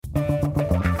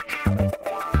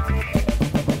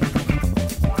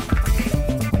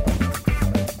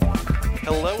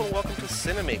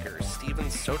filmmaker Steven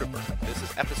Soderbergh. This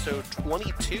is episode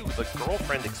 22, The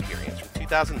Girlfriend Experience from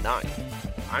 2009.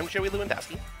 I'm Joey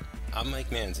Lewandowski. I'm Mike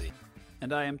Manzi.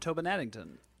 And I am Tobin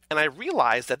Addington. And I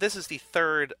realized that this is the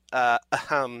third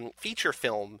feature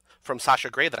film from Sasha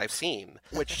Grey that I've seen,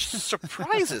 which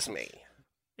surprises me.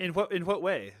 In what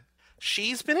way?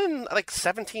 She's been in like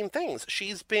 17 things.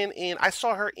 I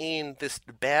saw her in this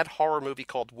bad horror movie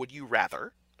called Would You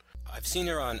Rather. I've seen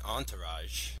her on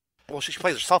Entourage. Well, she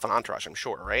plays herself in Entourage, I'm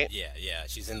sure, right? Yeah.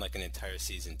 She's in like an entire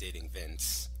season dating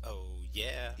Vince. Oh,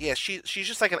 yeah. Yeah, she's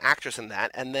just like an actress in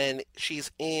that. And then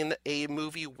she's in a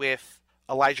movie with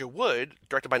Elijah Wood,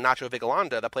 directed by Nacho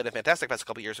Vigalondo, that played at Fantastic Fest a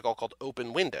couple years ago, called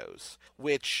Open Windows,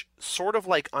 which sort of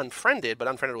like Unfriended, but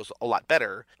Unfriended was a lot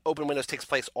better. Open Windows takes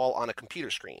place all on a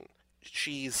computer screen.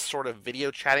 She's sort of video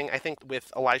chatting, I think,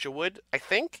 with Elijah Wood, I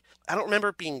think. I don't remember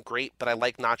it being great, but I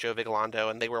like Nacho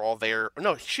Vigalondo, and they were all there.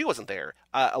 No, she wasn't there.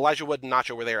 Elijah Wood and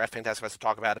Nacho were there at Fantastic Fest to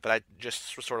talk about it, but I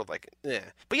just was sort of like, eh.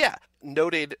 But yeah,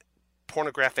 noted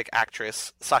pornographic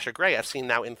actress Sasha Grey I've seen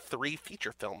now in 3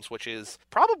 feature films, which is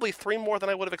probably 3 more than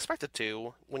I would have expected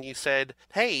to when you said,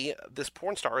 hey, this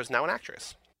porn star is now an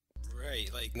actress.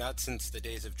 Right, like not since the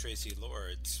days of Tracy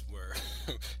Lords where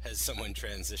has someone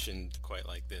transitioned quite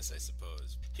like this, I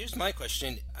suppose. Here's my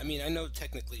question. I mean, I know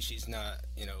technically she's not,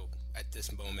 at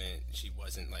this moment she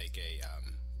wasn't like a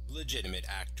legitimate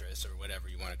actress or whatever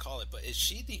you want to call it, but is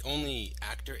she the only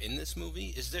actor in this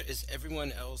movie? Is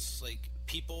everyone else like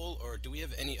people, or do we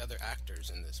have any other actors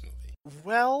in this movie?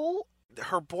 Well,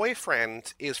 her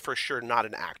boyfriend is for sure not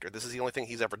an actor. This is the only thing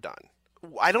he's ever done.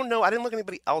 I don't know. I didn't look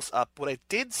anybody else up. What I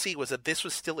did see was that this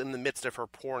was still in the midst of her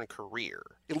porn career.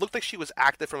 It looked like she was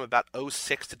active from about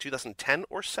 2006 to 2010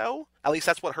 or so. At least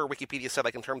that's what her Wikipedia said,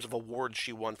 like in terms of awards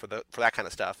she won for that kind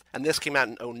of stuff. And this came out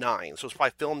in 2009, so it was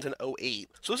probably filmed in 2008.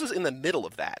 So this is in the middle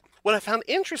of that. What I found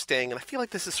interesting, and I feel like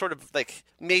this is sort of like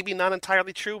maybe not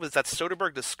entirely true, was that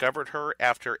Soderbergh discovered her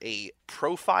after a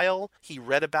profile he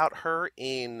read about her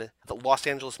in the Los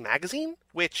Angeles Magazine,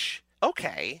 which,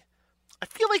 okay. I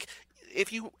feel like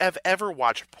if you have ever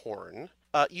watched porn,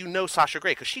 you know Sasha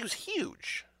Grey, because she was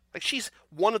huge. Like, she's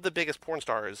one of the biggest porn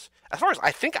stars. As far as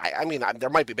I think, I mean, there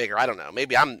might be bigger. I don't know.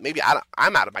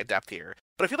 I'm out of my depth here.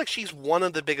 But I feel like she's one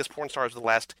of the biggest porn stars of the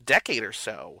last decade or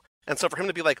so. And so for him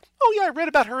to be like, oh yeah, I read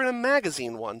about her in a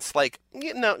magazine once. Like,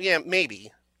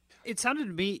 maybe. It sounded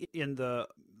to me in the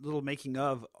little making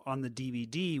of on the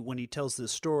DVD when he tells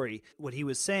this story, what he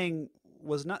was saying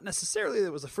was not necessarily that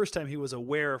it was the first time he was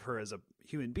aware of her as a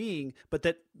human being, but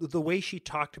that the way she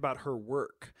talked about her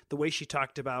work, the way she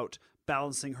talked about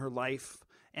balancing her life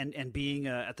and being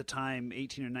at the time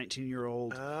 18 or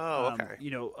 19-year-old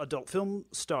adult film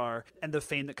star, and the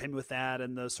fame that came with that,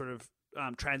 and the sort of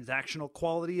transactional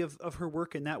quality of her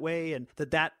work in that way, and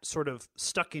that sort of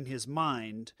stuck in his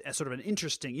mind as sort of an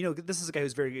interesting, this is a guy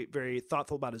who's very, very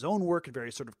thoughtful about his own work and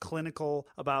very sort of clinical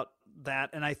about that.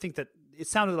 And I think that it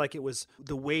sounded like it was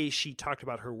the way she talked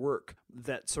about her work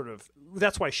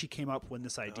that's why she came up when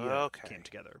this idea came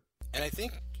together. And I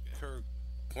think her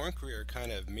porn career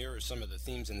kind of mirrors some of the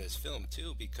themes in this film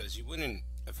too, because you wouldn't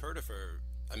have heard of her.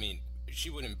 I mean, she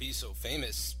wouldn't be so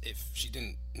famous if she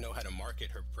didn't know how to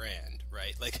market her brand,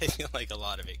 right? Like, I feel like a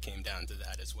lot of it came down to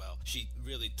that as well. She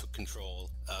really took control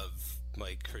of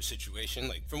like her situation.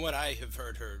 Like, from what I have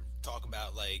heard her talk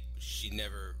about, like, she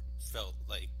never felt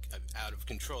like out of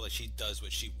control. Like, she does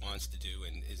what she wants to do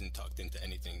and isn't tucked into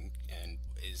anything and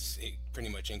is pretty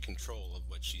much in control of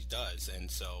what she does. And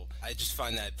so I just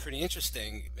find that pretty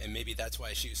interesting, and maybe that's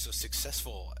why she was so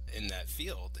successful in that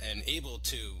field and able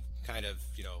to kind of,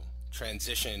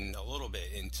 transition a little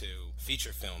bit into feature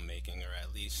filmmaking, or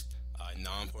at least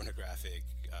non-pornographic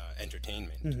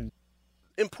entertainment. Mm-hmm.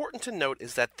 Important to note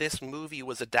is that this movie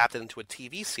was adapted into a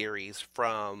TV series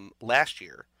from last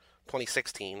year,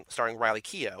 2016, starring Riley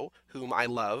Keough, whom I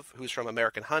love, who's from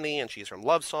American Honey, and she's from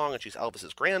Love Song, and she's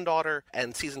Elvis's granddaughter.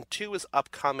 And season 2 is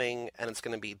upcoming, and it's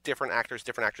going to be different actors,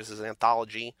 different actresses, an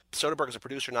anthology. Soderbergh is a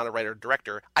producer, not a writer or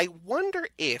director. I wonder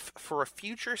if, for a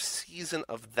future season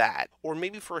of that, or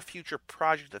maybe for a future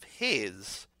project of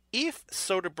his, if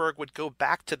Soderbergh would go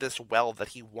back to this well that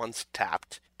he once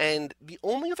tapped. And the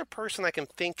only other person I can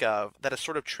think of that has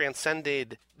sort of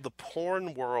transcended the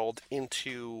porn world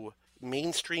into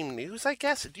mainstream news, I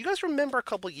guess. Do you guys remember a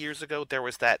couple years ago there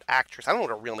was that actress? I don't know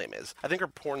what her real name is. I think her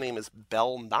porn name is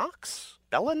Bella Knox?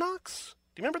 Do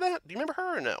you remember that? Do you remember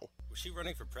her or no? Was she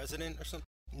running for president or something?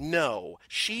 No.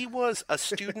 She was a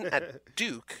student at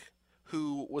Duke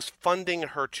who was funding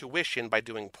her tuition by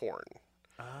doing porn.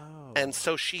 Oh. And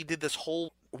so she did this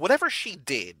whole... Whatever she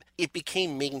did, it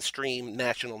became mainstream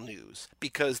national news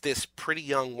because this pretty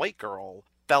young white girl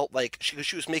felt like she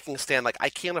was making a stand, like, I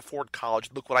can't afford college,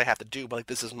 look what I have to do, but like,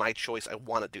 this is my choice, I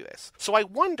want to do this. So I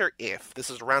wonder if, this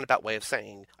is a roundabout way of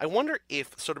saying, I wonder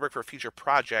if Soderbergh for a future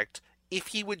project, if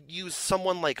he would use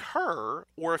someone like her,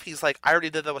 or if he's like, I already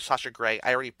did that with Sasha Grey,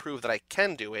 I already proved that I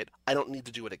can do it, I don't need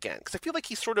to do it again. Because I feel like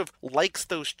he sort of likes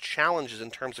those challenges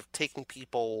in terms of taking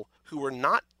people who are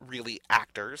not really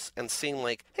actors and saying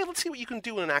like, hey, let's see what you can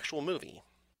do in an actual movie.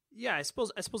 Yeah, I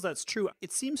suppose that's true.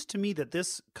 It seems to me that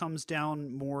this comes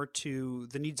down more to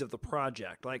the needs of the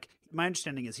project. Like, my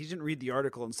understanding is he didn't read the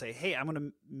article and say, hey, I'm going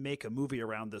to make a movie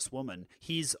around this woman.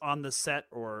 He's on the set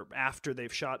or after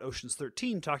they've shot Ocean's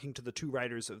 13 talking to the two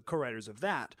co-writers of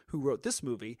that who wrote this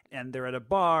movie, and they're at a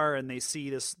bar and they see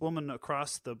this woman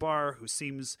across the bar who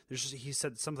seems, he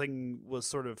said something was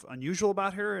sort of unusual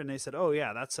about her, and they said, oh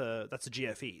yeah, that's a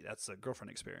GFE, that's a girlfriend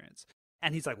experience.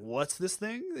 And he's like, what's this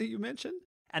thing that you mentioned?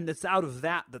 And it's out of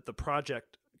that the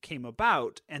project came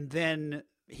about. And then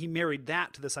he married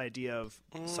that to this idea of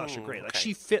Sasha Grey. Like,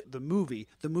 she fit the movie.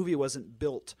 The movie wasn't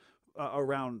built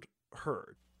around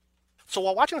her. So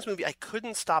while watching this movie, I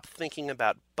couldn't stop thinking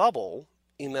about Bubble,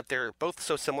 in that they're both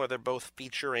so similar. They're both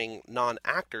featuring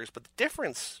non-actors. But the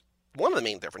difference, one of the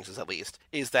main differences at least,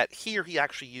 is that here he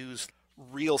actually used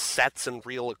real sets and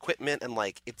real equipment. And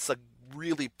like, it's a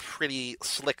really pretty,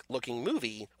 slick-looking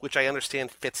movie, which I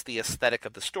understand fits the aesthetic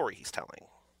of the story he's telling.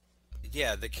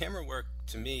 Yeah, the camera work,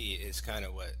 to me, is kind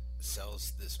of what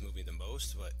sells this movie the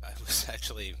most, what I was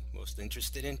actually most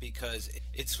interested in, because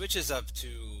it switches up to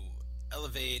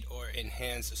elevate or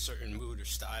enhance a certain mood or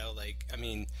style. Like, I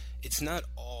mean, it's not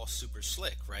all super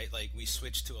slick, right? Like, we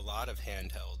switch to a lot of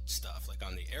handheld stuff, like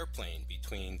on the airplane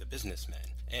between the businessmen,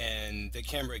 and the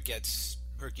camera gets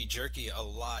herky-jerky a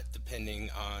lot depending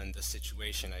on the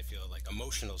situation. I feel like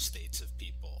emotional states of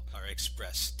people are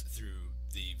expressed through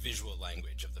the visual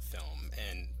language of the film,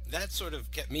 and that sort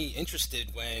of kept me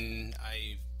interested when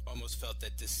I almost felt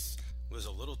that this was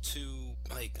a little too,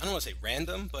 like, I don't want to say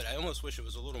random, but I almost wish it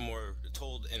was a little more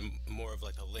told in more of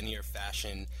like a linear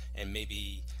fashion, and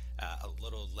maybe a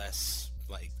little less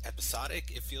like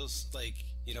episodic. It feels like,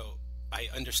 you know, I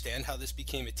understand how this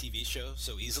became a TV show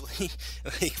so easily.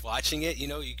 Like, watching it, you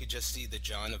know, you could just see the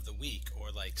John of the week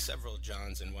or like several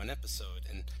Johns in one episode.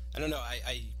 And I don't know,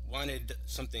 I wanted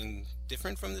something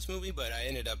different from this movie, but I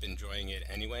ended up enjoying it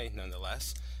anyway,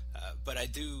 nonetheless. But I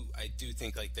do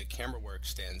think like the camera work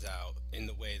stands out in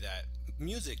the way that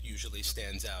music usually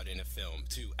stands out in a film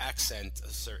to accent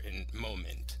a certain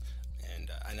moment.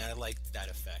 And I liked that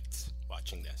effect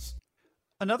watching this.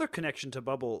 Another connection to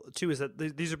Bubble, too, is that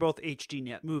these are both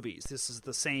HDNet movies. This is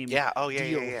the same deal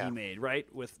he made, right,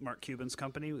 with Mark Cuban's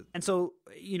company. And so,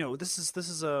 you know, this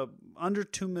is a under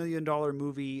 $2 million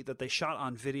movie that they shot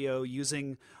on video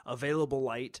using available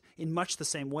light in much the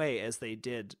same way as they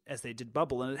did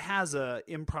Bubble. And it has a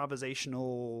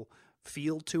improvisational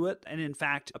feel to it. And in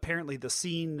fact, apparently the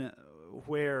scene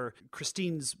where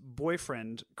Christine's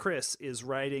boyfriend, Chris, is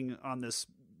riding on this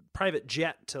private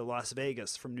jet to Las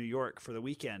Vegas from New York for the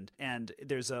weekend, and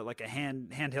there's a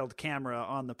handheld camera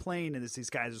on the plane, and these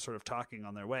guys are sort of talking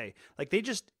on their way. Like, they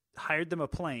just hired them a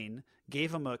plane,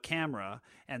 gave them a camera,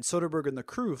 and Soderbergh and the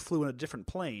crew flew in a different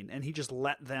plane, and he just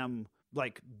let them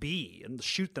like be and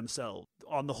shoot themselves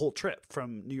on the whole trip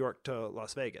from New York to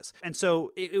Las Vegas. And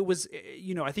so it was,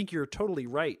 you know, I think you're totally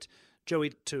right, Joey,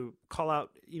 to call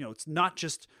out, you know, it's not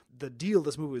just the deal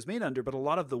this movie was made under, but a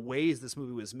lot of the ways this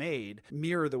movie was made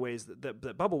mirror the ways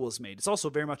that Bubble was made. It's also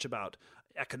very much about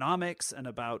economics and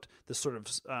about the sort of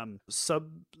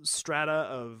substrata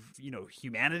of, you know,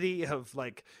 humanity, of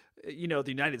like, you know,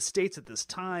 the United States at this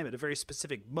time at a very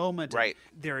specific moment, right?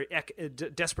 Their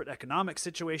desperate economic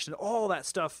situation, all that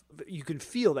stuff. You can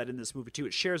feel that in this movie too.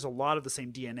 It shares a lot of the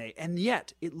same DNA, and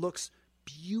yet it looks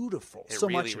beautiful. It so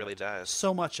really, much really does.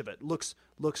 So much of it looks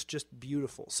just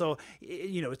beautiful. So,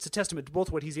 you know, it's a testament to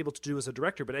both what he's able to do as a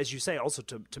director, but as you say, also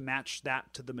to match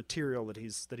that to the material that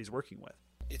he's working with.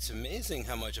 It's amazing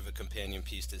how much of a companion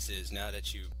piece this is now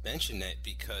that you mention it,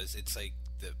 because it's like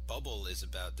the Bubble is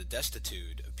about the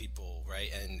destitute of people,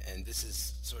 right? And this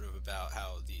is sort of about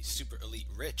how the super elite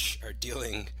rich are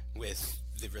dealing with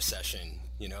the recession,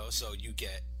 you know? So you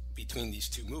get, between these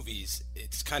two movies,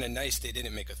 it's kind of nice they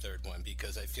didn't make a third one,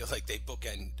 because I feel like they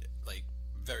bookend like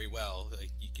very well. Like,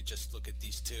 you could just look at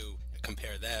these two,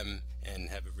 compare them, and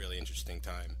have a really interesting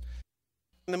time.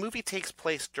 The movie takes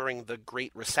place during the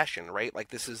Great Recession, right? Like,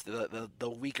 this is the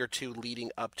week or two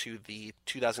leading up to the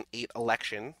 2008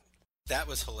 election. That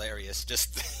was hilarious,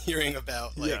 just hearing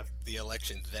about the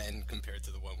election then compared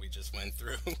to the one we just went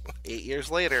through. 8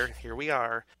 years later, here we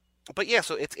are. But yeah,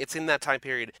 so it's in that time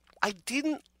period. I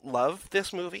didn't love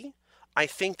this movie. I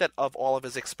think that of all of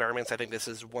his experiments, I think this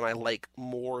is one I like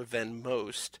more than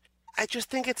most. I just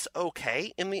think it's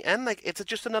okay in the end. Like, it's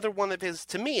just another one of his,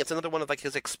 to me, it's another one of like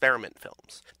his experiment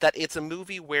films. That it's a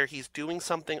movie where he's doing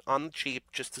something on the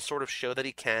cheap just to sort of show that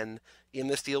he can, in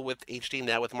this deal with HD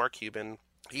Now with Mark Cuban.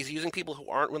 He's using people who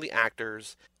aren't really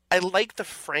actors. I like the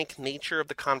frank nature of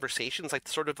the conversations, like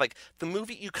sort of like the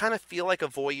movie, you kind of feel like a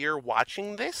voyeur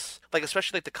watching this, like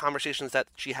especially like the conversations that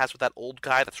she has with that old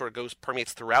guy that sort of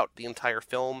permeates throughout the entire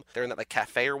film. They're in that like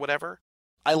cafe or whatever.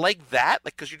 I like that,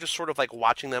 like, because you're just sort of like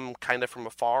watching them kind of from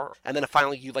afar, and then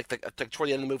finally you like toward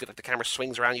the end of the movie, like the camera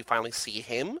swings around, you finally see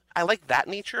him. I like that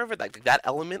nature of it, like that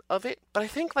element of it. But I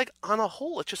think like on a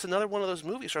whole, it's just another one of those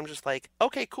movies where I'm just like,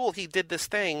 okay, cool, he did this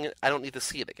thing, I don't need to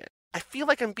see it again. I feel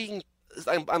like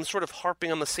I'm sort of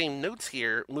harping on the same notes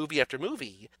here, movie after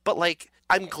movie, but like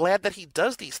I'm glad that he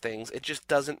does these things. It just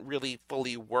doesn't really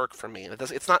fully work for me.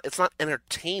 It's not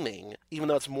entertaining, even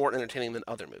though it's more entertaining than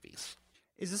other movies.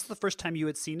 Is this the first time you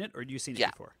had seen it, or had you seen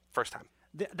it before? First time.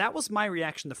 That was my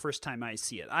reaction the first time I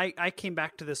see it. I came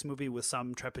back to this movie with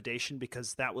some trepidation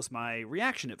because that was my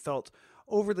reaction. It felt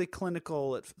overly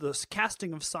clinical. The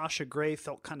casting of Sasha Grey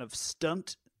felt kind of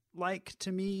stunt-like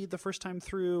to me the first time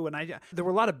through, and there were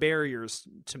a lot of barriers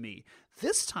to me.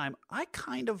 This time, I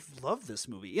kind of love this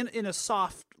movie in a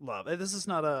soft love. I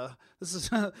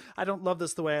don't love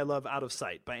this the way I love Out of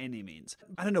Sight by any means.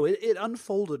 I don't know. It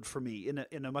unfolded for me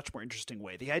in a much more interesting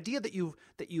way. The idea that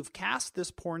you've cast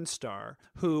this porn star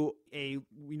who a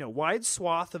wide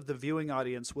swath of the viewing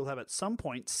audience will have at some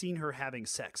point seen her having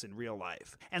sex in real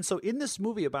life, and so in this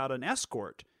movie about an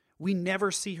escort, we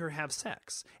never see her have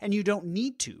sex, and you don't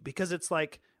need to, because it's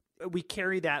like, we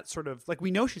carry that sort of like,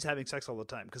 we know she's having sex all the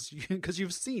time because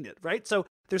you've seen it, right? So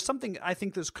there's something, I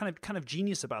think there's kind of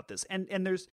genius about this, and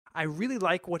I really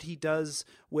like what he does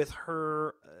with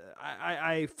her.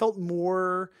 I felt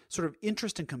more sort of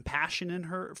interest and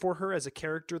compassion for her as a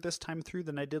character this time through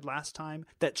than I did last time.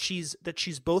 That she's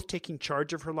both taking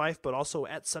charge of her life, but also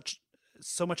at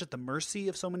so much at the mercy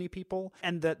of so many people,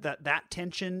 and that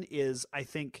tension is, I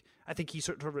think he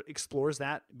sort of explores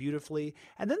that beautifully.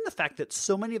 And then the fact that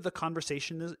so many of the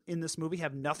conversations in this movie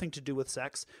have nothing to do with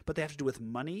sex, but they have to do with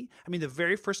money. I mean, the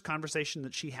very first conversation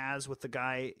that she has with the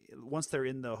guy once they're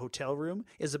in the hotel room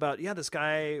is about, this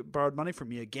guy borrowed money from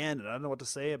me again, and I don't know what to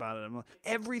say about it.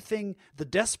 Everything, the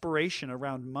desperation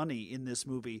around money in this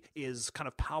movie is kind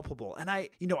of palpable. And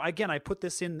I put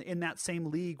this in that same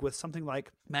league with something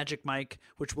like Magic Mike,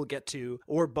 which we'll get to,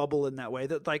 or Bubble, in that way,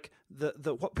 that like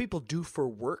the what people do for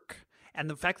work. And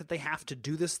the fact that they have to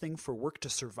do this thing for work to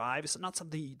survive is not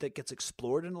something that gets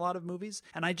explored in a lot of movies.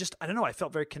 And I don't know, I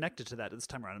felt very connected to that this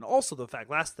time around. And also the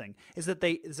last thing is that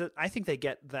I think they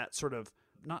get that sort of,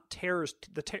 not terrors,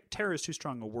 terror is too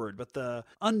strong a word, but the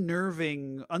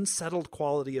unnerving, unsettled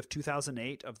quality of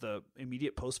 2008, of the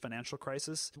immediate post-financial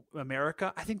crisis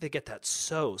America. I think they get that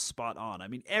so spot on. I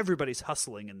mean, everybody's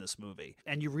hustling in this movie,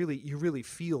 and you really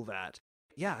feel that.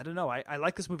 Yeah, I don't know. I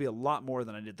like this movie a lot more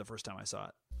than I did the first time I saw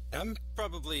it. I'm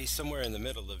probably somewhere in the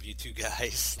middle of you two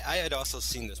guys. I had also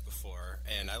seen this before,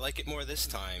 and I like it more this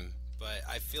time, but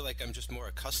I feel like I'm just more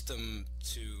accustomed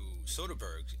to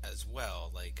Soderbergh as well.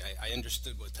 Like, I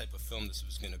understood what type of film this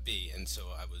was going to be, and so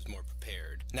I was more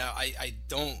prepared. Now, I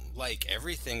don't like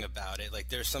everything about it. Like,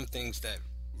 there's some things that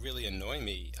really annoy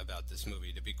me about this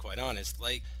movie, to be quite honest.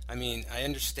 Like, I mean, I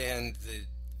understand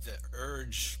the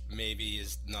urge maybe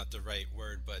is not the right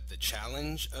word, but the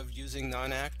challenge of using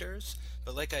non-actors.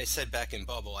 But like I said back in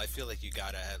Bubble, I feel like you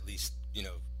gotta at least,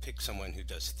 pick someone who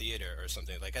does theater or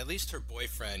something. Like, at least her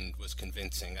boyfriend was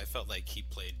convincing. I felt like he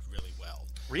played really well.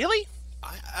 Really?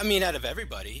 I mean, out of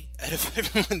everybody, out of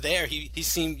everyone there, he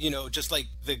seemed, just like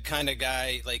the kind of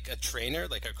guy, like a trainer,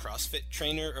 like a CrossFit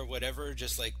trainer or whatever,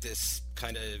 just like this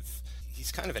kind of,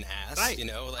 he's kind of an ass, Like,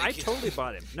 I totally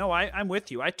bought him. No, I'm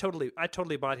with you. I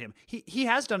totally bought him. He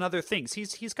has done other things.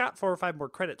 He's got 4 or 5 more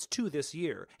credits too this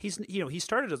year. He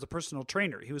started as a personal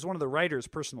trainer. He was one of the writer's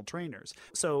personal trainers.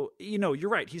 So, you're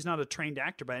right. He's not a trained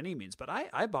actor by any means, but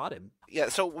I bought him. Yeah,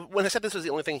 so when I said this was the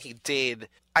only thing he did,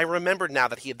 I remembered now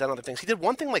that he had done other things. He did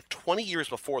one thing like 20 years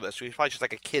before this. So he was probably just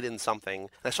like a kid in something. And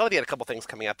I saw that he had a couple things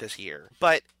coming out this year.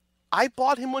 But I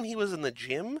bought him when he was in the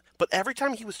gym, but every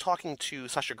time he was talking to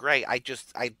Sasha Grey, I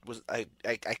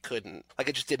couldn't. Like,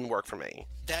 it just didn't work for me.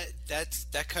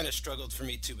 That kind of struggled for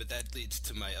me too, but that leads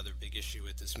to my other big issue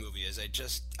with this movie is I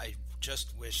just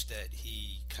wish that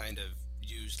he kind of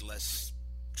used less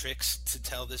tricks to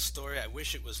tell this story. I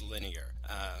wish it was linear.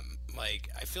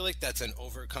 I feel like that's an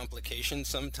overcomplication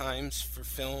sometimes for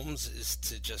films, is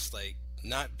to just like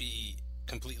not be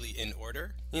completely in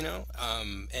order, you know?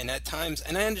 And at times,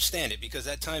 and I understand it, because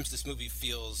at times this movie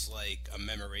feels like a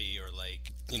memory, or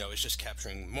like, you know, it's just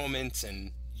capturing moments,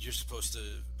 and you're supposed to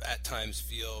at times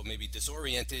feel maybe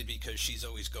disoriented because she's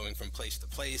always going from place to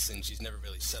place and she's never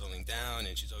really settling down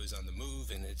and she's always on the move,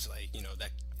 and it's like, you know,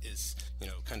 that is, you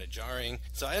know, kind of jarring.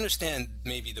 So I understand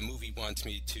maybe the movie wants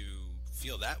me to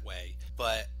feel that way,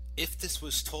 but if this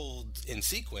was told in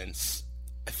sequence,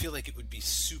 I feel like it would be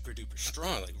super duper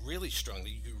strong, like really strong.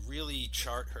 Like you could really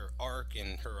chart her arc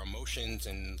and her emotions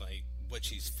and like what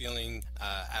she's feeling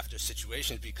after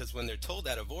situations, because when they're told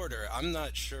out of order, I'm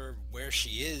not sure where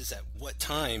she is at what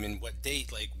time and what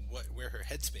date, like where her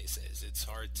headspace is. It's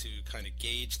hard to kind of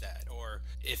gauge that, or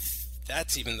if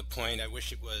that's even the point, I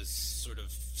wish it was sort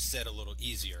of said a little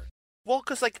easier. Well,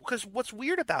 because what's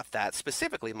weird about that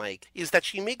specifically, Mike, is that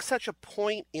she makes such a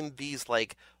point in these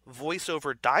like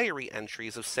voiceover diary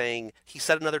entries of saying he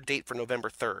set another date for November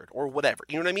 3rd or whatever.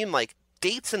 You know what I mean? Like,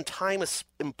 dates and time is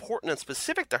important and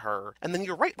specific to her, and then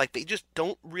you're right, like they just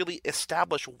don't really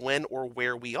establish when or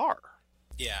where we are.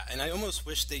 Yeah, and I almost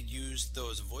wish they used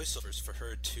those voiceovers for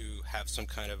her to have some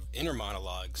kind of inner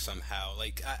monologue somehow.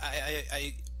 Like,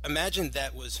 I imagine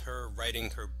that was her writing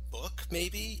her book,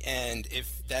 maybe, and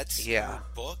if that's her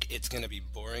book, it's going to be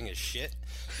boring as shit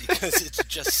because it's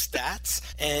just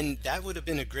stats, and that would have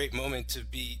been a great moment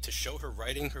to show her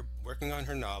working on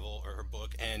her novel or her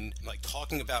book, and like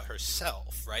talking about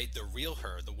herself, right? The real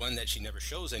her, the one that she never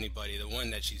shows anybody, the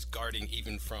one that she's guarding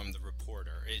even from the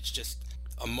reporter. It's just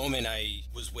a moment I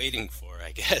was waiting for,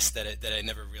 I guess, that I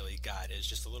never really got. It's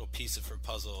just a little piece of her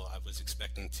puzzle I was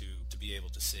expecting to be able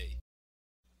to see.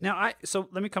 Now, so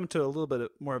let me come to a little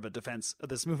bit more of a defense of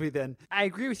this movie then. I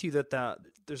agree with you that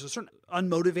there's a certain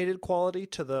unmotivated quality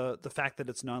to the fact that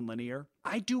it's nonlinear.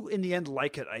 I do, in the end,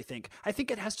 like it, I think. I think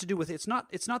it has to do with, it's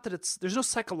not that there's no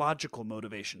psychological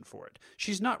motivation for it.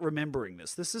 She's not remembering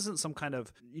this. This isn't some kind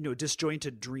of, you know,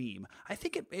 disjointed dream. I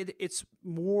think it's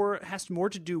has more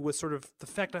to do with sort of the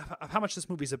fact of how much this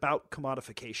movie is about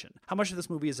commodification. How much of this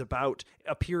movie is about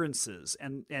appearances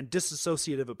and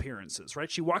disassociative appearances, right?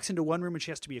 She walks into one room and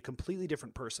she has to be a completely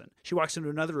different person. She walks into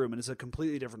another room and is a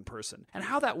completely different person. And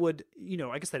how that would, you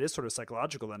know, I guess that is sort of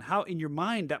psychological then. How in your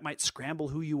mind that might scramble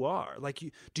who you are. Like,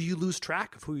 do you lose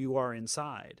track of who you are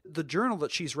inside? The journal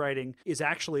that she's writing is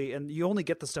actually, and you only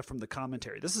get the stuff from the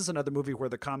commentary. This is another movie where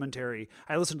the commentary,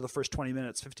 I listened to the first 20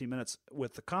 minutes, 15 minutes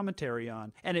with the commentary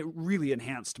on, and it really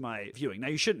enhanced my viewing. Now,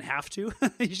 you shouldn't have to.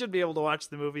 You should be able to watch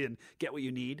the movie and get what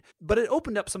you need. But it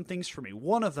opened up some things for me.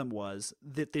 One of them was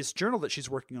that this journal that she's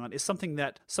working on is something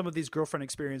that some of these girlfriend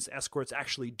experience escorts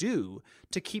actually do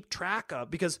to keep track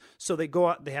of, because so they go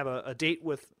out, they have a date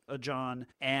with a John,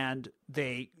 and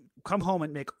they come home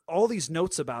and make all these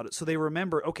notes about it. So they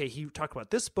remember, okay, he talked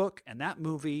about this book and that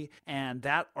movie and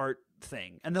that art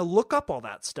thing. And they'll look up all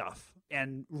that stuff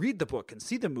and read the book and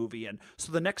see the movie. And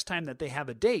so the next time that they have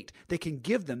a date, they can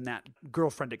give them that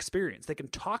girlfriend experience. They can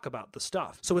talk about the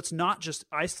stuff. So it's not just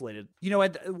isolated. You know,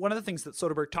 one of the things that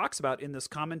Soderbergh talks about in this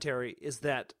commentary is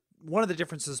that one of the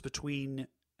differences between,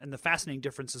 and the fascinating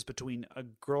differences between a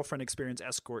girlfriend experience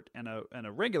escort and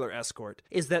a regular escort,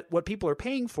 is that what people are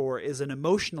paying for is an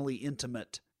emotionally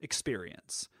intimate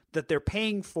experience that they're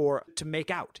paying for to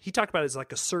make out. He talked about it as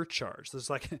like a surcharge. There's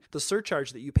like the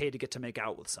surcharge that you pay to get to make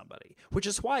out with somebody, which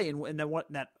is why in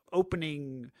that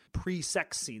opening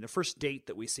pre-sex scene, the first date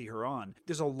that we see her on,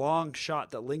 there's a long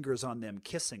shot that lingers on them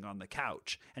kissing on the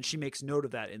couch, and she makes note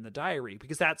of that in the diary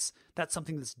because that's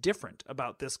something that's different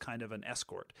about this kind of an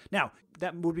escort. Now,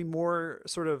 that would be more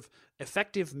sort of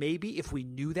effective maybe if we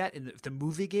knew that and if the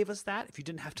movie gave us that, if you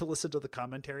didn't have to listen to the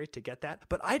commentary to get that.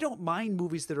 But I don't mind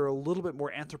movies that are a little bit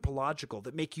more anthropological,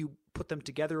 that make you put them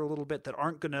together a little bit, that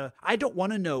aren't gonna, I don't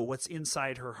want to know what's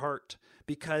inside her heart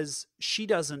because she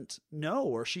doesn't know,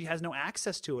 or she has no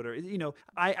access to it, or, you know,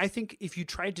 I think if you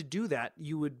tried to do that,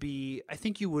 I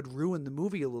think you would ruin the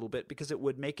movie a little bit, because it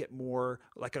would make it more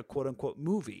like a quote unquote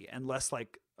movie and less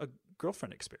like a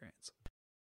girlfriend experience.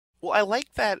 Well, I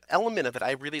like that element of it.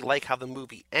 I really like how the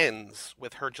movie ends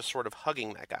with her just sort of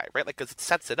hugging that guy, right? Like, because it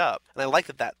sets it up, and I like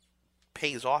that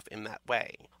pays off in that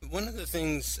way. One of the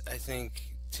things I think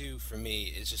too for me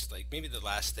is just like maybe the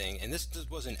last thing, and this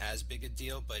wasn't as big a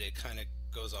deal, but it kind of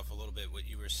goes off a little bit what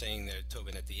you were saying there,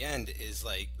 Tobin, at the end, is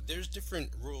like there's different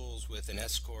rules with an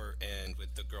escort and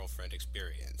with the girlfriend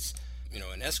experience. You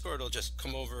know, an escort will just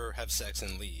come over, have sex,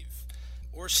 and leave,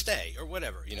 or stay, or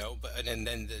whatever, you know. But and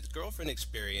then the girlfriend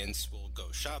experience will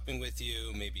go shopping with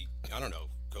you, maybe, I don't know,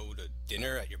 go to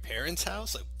dinner at your parents'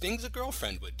 house, like things a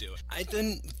girlfriend would do. I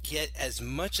didn't get as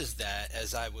much as that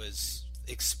as I was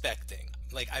expecting.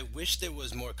 Like, I wish there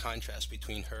was more contrast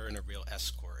between her and a real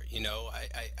escort. You know,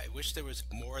 I wish there was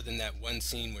more than that one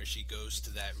scene where she goes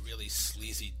to that really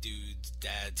sleazy dude's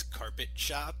dad's carpet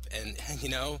shop and, you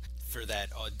know, for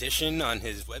that audition on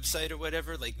his website or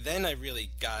whatever. Like, then I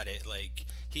really got it. Like,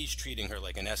 he's treating her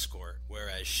like an escort,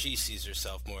 whereas she sees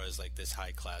herself more as like this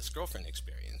high-class girlfriend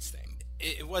experience thing.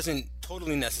 It wasn't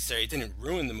totally necessary. It didn't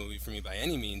ruin the movie for me by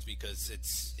any means, because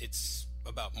it's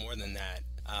about more than that.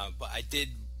 But I did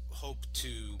hope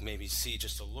to maybe see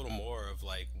just a little more of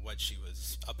like what she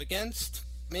was up against,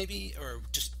 maybe, or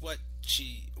just what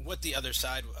the other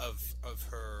side of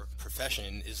her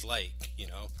profession is like, you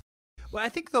know. Well, I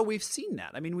think though we've seen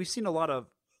that. I mean, we've seen a lot of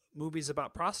movies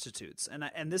about prostitutes,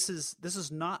 and this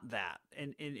is not that.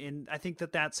 And I think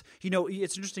that's, you know,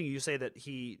 it's interesting you say that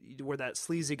where that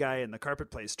sleazy guy in the carpet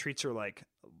place treats her like,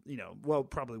 you know, well,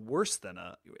 probably worse than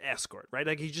a escort, right?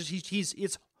 Like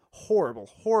it's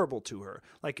horrible to her,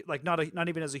 like not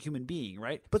even as a human being,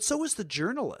 right? But so is the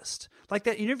journalist. Like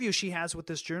that interview she has with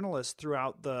this journalist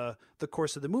throughout the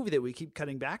course of the movie that we keep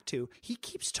cutting back to, he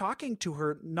keeps talking to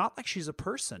her not like she's a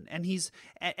person, and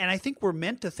I think we're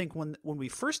meant to think when we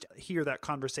first hear that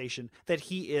conversation that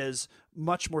he is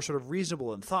much more sort of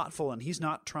reasonable and thoughtful, and he's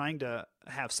not trying to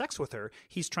have sex with her.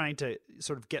 He's trying to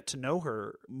sort of get to know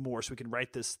her more so we can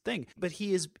write this thing. But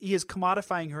he is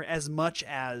commodifying her as much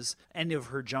as any of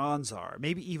her Johns are,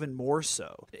 maybe even more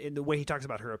so, in the way he talks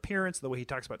about her appearance, the way he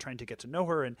talks about trying to get to know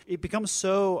her. And it becomes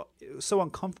so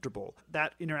uncomfortable.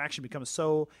 That interaction becomes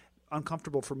so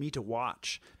uncomfortable for me to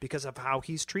watch because of how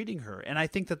he's treating her. And I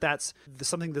think that's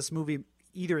something this movie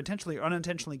either intentionally or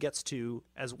unintentionally gets to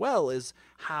as well, is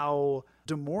how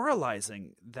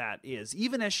demoralizing that is,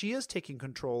 even as she is taking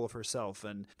control of herself,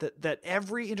 and that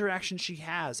every interaction she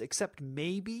has, except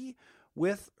maybe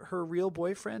with her real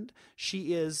boyfriend,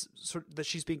 she is that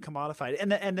she's being commodified,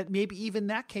 and that maybe even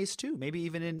that case too, maybe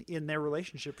even in their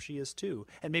relationship she is too,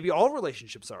 and maybe all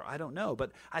relationships are. I don't know,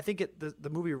 but I think the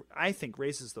movie, I think,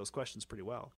 raises those questions pretty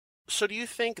well. So do you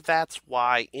think that's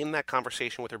why in that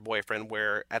conversation with her boyfriend,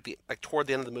 where toward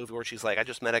the end of the movie where she's like, I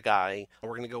just met a guy and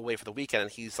we're going to go away for the weekend,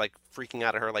 and he's like freaking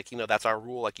out at her, like, you know, that's our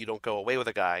rule, like you don't go away with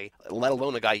a guy, let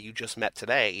alone a guy you just met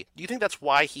today. Do you think that's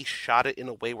why he shot it in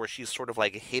a way where she's sort of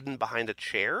like hidden behind a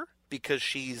chair? Because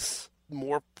she's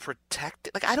more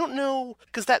protected? Like, I don't know,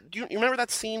 because you remember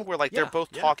that scene where like they're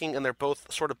both talking and they're both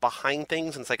sort of behind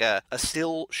things, and it's like a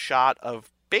still shot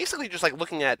of basically just like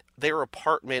looking at their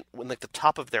apartment with like the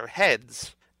top of their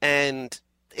heads, and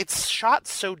it's shot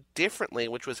so differently,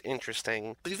 which was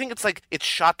interesting. Do you think it's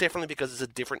shot differently because it's a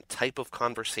different type of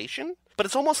conversation? But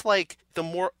it's almost like the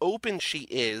more open she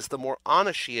is, the more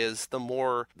honest she is, the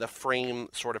more the frame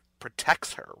sort of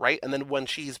protects her, right? And then when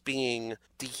she's being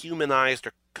dehumanized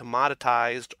or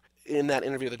commoditized, in that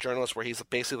interview with the journalist where he's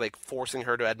basically like forcing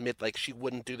her to admit like she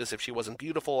wouldn't do this if she wasn't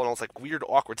beautiful and all this like weird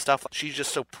awkward stuff, she's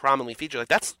just so prominently featured. Like,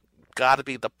 that's got to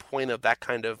be the point of that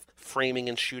kind of framing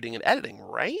and shooting and editing,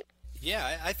 right?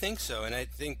 Yeah, I think so, and I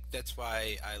think that's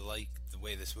why I like the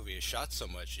way this movie is shot so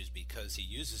much, is because he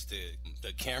uses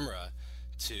the camera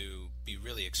to be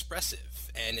really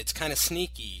expressive, and it's kind of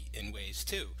sneaky in ways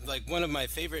too. Like, one of my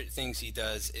favorite things he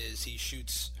does is he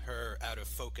shoots her out of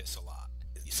focus a lot.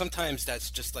 Sometimes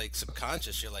that's just like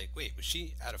subconscious. You're like, wait, was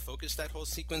she out of focus that whole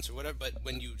sequence or whatever? But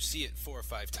when you see it 4 or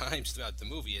 5 times throughout the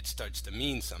movie, it starts to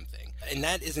mean something. And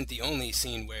that isn't the only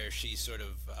scene where she's sort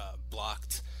of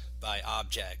blocked by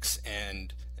objects,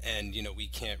 and you know, we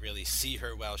can't really see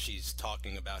her while she's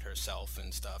talking about herself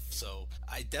and stuff. So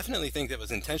I definitely think that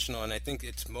was intentional, and I think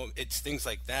it's things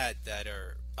like that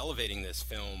are elevating this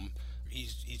film.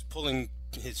 He's pulling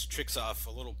his tricks off a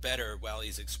little better while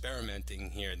he's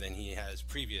experimenting here than he has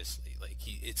previously. Like,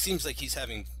 it seems like he's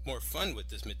having more fun with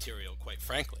this material, quite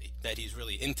frankly, that he's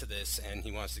really into this and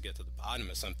he wants to get to the bottom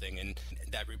of something. And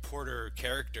that reporter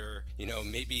character, you know,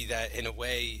 maybe that in a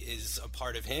way is a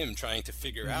part of him trying to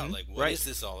figure out, like, what is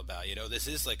this all about? You know, this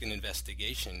is like an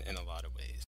investigation in a lot of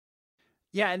ways.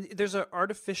 Yeah, and there's an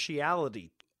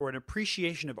artificiality or an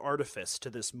appreciation of artifice to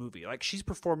this movie. Like, she's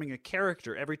performing a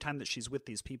character every time that she's with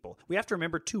these people. We have to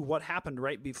remember too what happened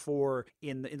right before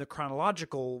in the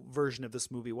chronological version of this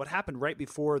movie, what happened right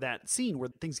before that scene where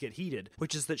things get heated,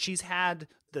 which is that she's had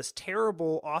this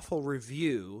terrible, awful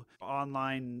review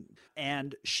online,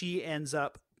 and she ends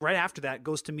up right after that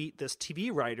goes to meet this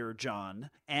TV writer, John,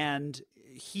 and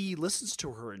he listens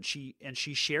to her and she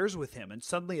shares with him, and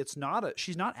suddenly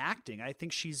she's not acting. I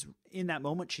think she's in that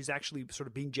moment, she's actually sort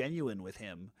of being genuine with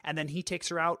him. And then he takes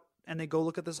her out and they go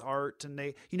look at this art,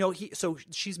 and so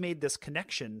she's made this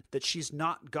connection that she's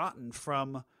not gotten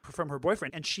from her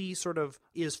boyfriend, and she sort of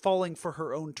is falling for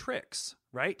her own tricks,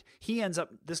 right? He ends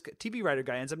up, this TV writer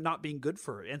guy ends up not being good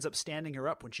for her, ends up standing her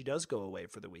up when she does go away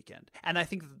for the weekend. And I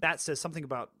think that says something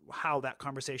about how that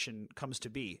conversation comes to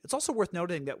be. It's also worth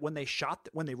noting that when they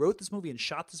wrote this movie and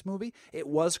shot this movie, it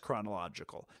was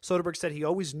chronological. Soderbergh said he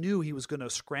always knew he was going to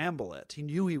scramble it. He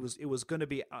knew it was going to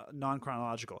be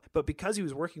non-chronological. But because he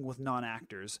was working with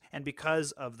non-actors and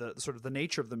because of the sort of the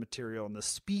nature of the material and the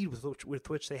speed with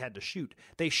which they had to shoot,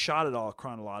 they shot it all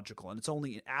chronological. And it's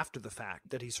only after the fact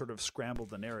that he sort of scrambled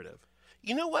the narrative.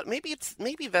 You know what? Maybe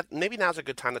now's a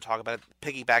good time to talk about it,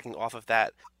 piggybacking off of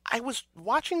that. I was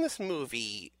watching this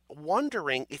movie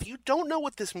wondering if you don't know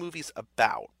what this movie's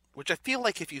about, which I feel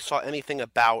like if you saw anything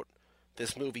about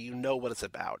this movie, you know what it's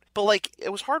about. But like,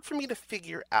 it was hard for me to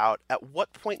figure out at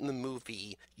what point in the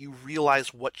movie you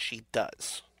realize what she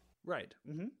does. Right.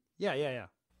 Mm-hmm. Yeah.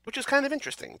 Which is kind of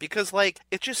interesting, because, like,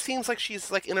 it just seems like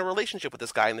she's, like, in a relationship with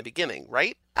this guy in the beginning,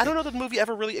 right? I don't know that the movie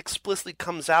ever really explicitly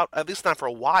comes out, at least not for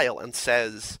a while, and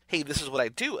says, hey, this is what I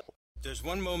do. There's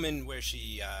one moment where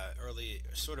she, early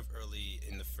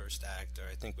in the first act, or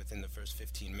I think within the first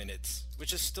 15 minutes,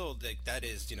 which is still, like, that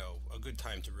is, a good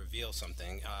time to reveal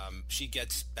something. She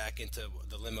gets back into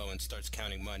the limo and starts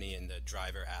counting money, and the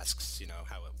driver asks,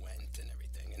 how it went and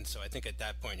everything. And so I think at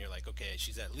that point you're like, okay,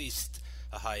 she's at least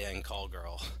a high-end call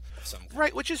girl of some kind.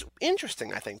 Right, which is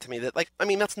interesting, I think, to me. That, like, I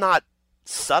mean, that's not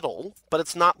subtle, but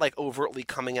it's not, like, overtly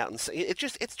coming out and saying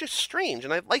it's just strange,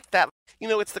 and I like that.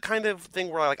 It's the kind of thing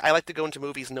where, like, I like to go into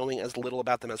movies knowing as little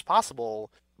about them as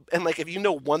possible, and, like, if you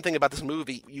know one thing about this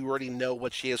movie, you already know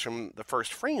what she is from the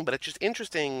first frame, but it's just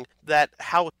interesting that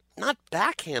how, not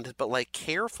backhanded, but, like,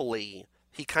 carefully,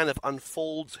 he kind of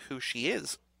unfolds who she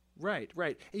is. Right.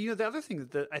 The other thing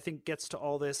that I think gets to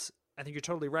all this, I think you're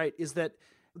totally right, is that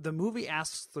the movie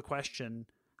asks the question,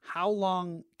 how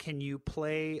long can you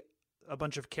play a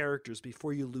bunch of characters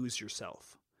before you lose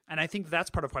yourself? And I think that's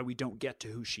part of why we don't get to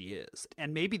who she is.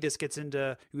 And maybe this gets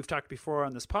into, we've talked before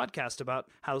on this podcast about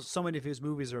how so many of his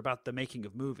movies are about the making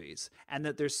of movies, and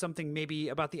that there's something maybe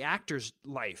about the actor's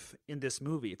life in this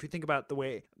movie. If you think about the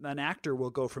way an actor will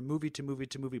go from movie to movie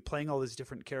to movie, playing all these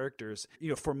different characters,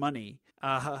 for money,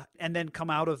 and then come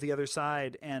out of the other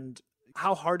side, and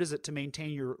how hard is it to maintain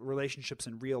your relationships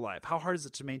in real life? How hard is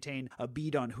it to maintain a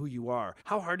beat on who you are?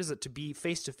 How hard is it to be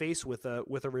face to face with a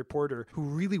reporter who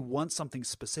really wants something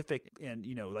specific and,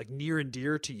 like near and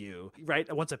dear to you, right?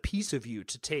 Wants a piece of you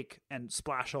to take and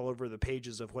splash all over the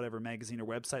pages of whatever magazine or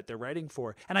website they're writing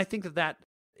for. And I think that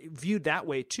viewed that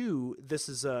way too,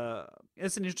 it's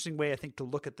an interesting way, I think, to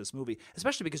look at this movie,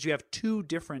 especially because you have two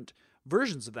different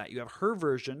versions of that. You have her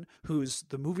version, who's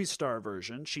the movie star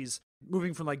version. She's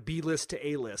moving from like B-list to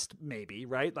A-list, maybe,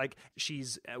 right? Like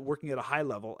she's working at a high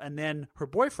level. And then her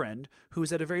boyfriend,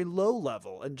 who's at a very low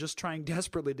level and just trying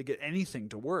desperately to get anything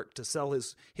to work, to sell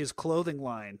his clothing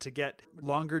line, to get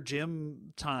longer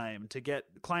gym time, to get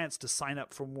clients to sign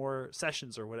up for more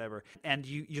sessions or whatever. And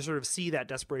you sort of see that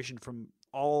desperation from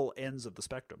all ends of the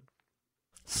spectrum.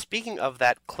 Speaking of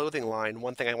that clothing line,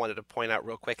 one thing I wanted to point out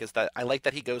real quick is that I like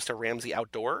that he goes to Ramsey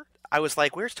Outdoor. I was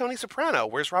like, where's Tony Soprano?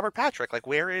 Where's Robert Patrick? Like,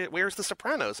 where's the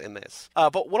Sopranos in this?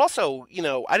 But what also,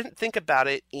 I didn't think about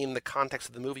it in the context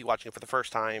of the movie watching it for the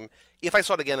first time. If I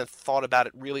saw it again and thought about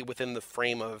it really within the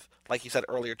frame of, like you said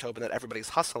earlier, Tobin, that everybody's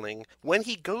hustling, when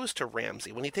he goes to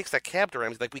Ramsey, when he takes that cab to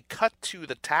Ramsey, like we cut to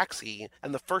the taxi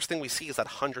and the first thing we see is that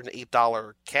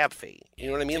 $108 cab fee. You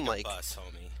know what I mean? Take a bus,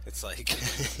 homie. It's like,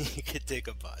 you could take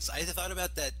a bus. I thought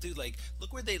about that too. Like,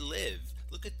 look where they live.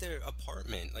 Look at their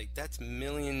apartment. Like, that's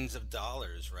millions of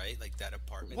dollars, right? Like, that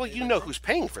apartment. Well, you know who's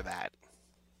paying for that.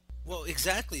 Well,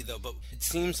 exactly, though. But it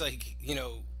seems like,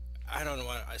 I don't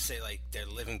want to say, like, they're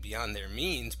living beyond their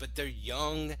means, but they're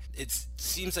young. It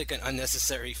seems like an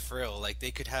unnecessary frill. Like,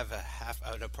 they could have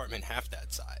an apartment half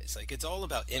that size. Like, it's all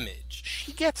about image.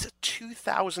 She gets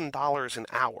 $2,000 an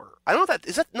hour. I don't know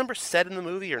is that number said in the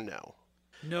movie or no?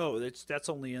 No, that's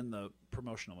only in the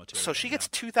promotional material. So she gets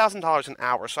 $2,000 an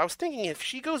hour. So I was thinking if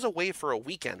she goes away for a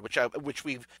weekend, which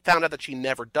we've found out that she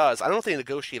never does. I don't know if they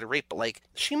negotiate a rate, but like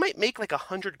she might make like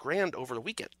 $100,000 over the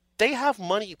weekend. They have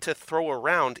money to throw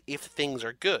around if things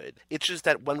are good. It's just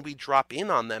that when we drop in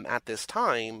on them at this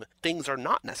time, things are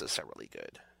not necessarily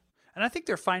good. And I think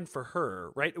they're fine for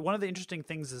her, right? One of the interesting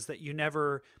things is that you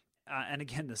never, and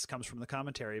again, this comes from the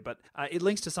commentary, but it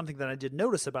links to something that I did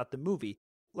notice about the movie.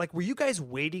 Like, were you guys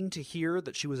waiting to hear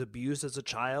that she was abused as a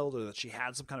child or that she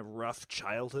had some kind of rough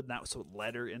childhood and that was what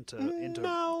led her into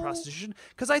prostitution?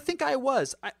 Because I think I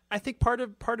was. I think part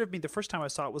of me the first time I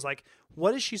saw it was like,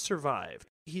 what has she survived?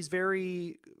 He's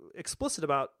very explicit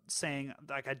about saying,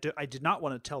 like, I did not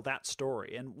want to tell that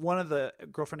story. And one of the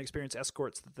girlfriend experience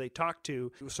escorts that they talked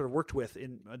to, sort of worked with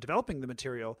in developing the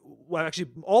material, well,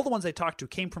 actually, all the ones they talked to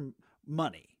came from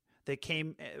money. They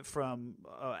came from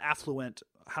affluent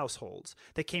households.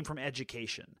 They came from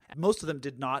education. Most of them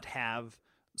did not have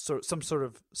some sort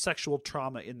of sexual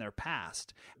trauma in their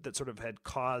past that sort of had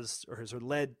caused or has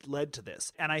led to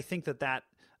this. And I think that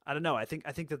I don't know. I think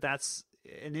that that's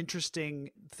an interesting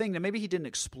thing. That maybe he didn't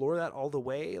explore that all the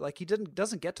way. Like he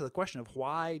doesn't get to the question of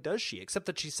why does she, except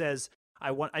that she says,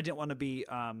 I didn't want to be,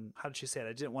 how did she say it?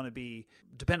 I didn't want to be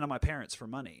dependent on my parents for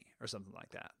money or something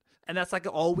like that. And that's like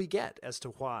all we get as to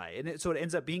why. And so it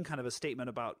ends up being kind of a statement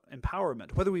about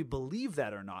empowerment. Whether we believe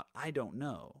that or not, I don't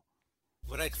know.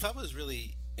 What I thought was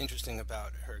really interesting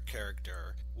about her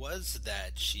character was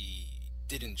that she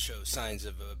didn't show signs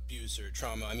of abuse or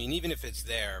trauma. I mean, even if it's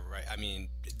there, right? I mean,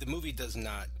 the movie does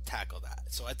not tackle that.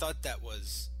 So I thought that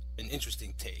was an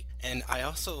interesting take. And I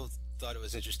also thought it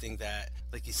was interesting that,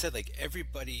 like you said, like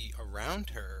everybody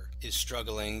around her is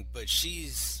struggling, but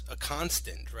she's a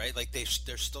constant, right? Like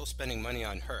they're still spending money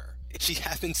on her. She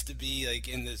happens to be like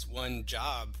in this one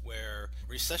job where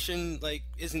recession like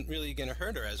isn't really going to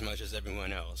hurt her as much as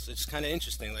everyone else. It's kind of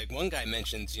interesting. Like one guy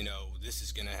mentions, we're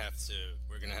going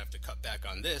to have to cut back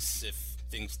on this if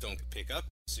things don't pick up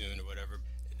soon or whatever.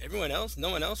 No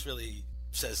one else really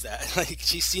says that. Like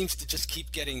she seems to just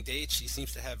keep getting dates. She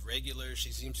seems to have regulars.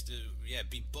 She seems to,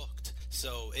 be booked.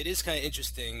 So it is kind of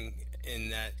interesting in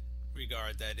that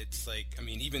regard that it's like, I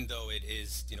mean, even though it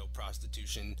is,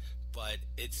 prostitution, but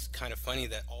it's kind of funny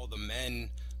that all the men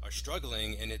are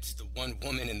struggling and it's the one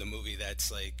woman in the movie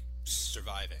that's like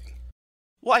surviving.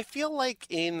 Well, I feel like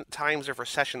in times of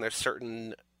recession, there's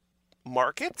certain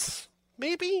markets,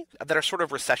 maybe, that are sort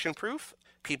of recession proof.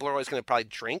 People are always going to probably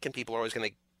drink and people are always going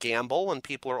to gamble and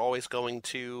people are always going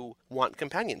to want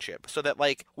companionship. So that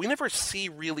like we never see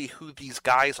really who these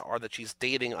guys are that she's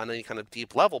dating on any kind of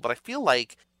deep level. But I feel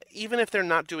like even if they're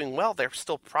not doing well, they're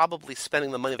still probably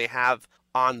spending the money they have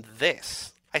on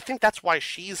this. I think that's why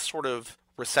she's sort of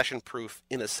recession proof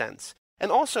in a sense. And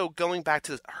also going back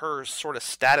to her sort of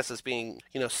status as being,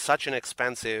 such an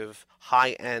expensive,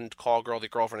 high-end call girl, the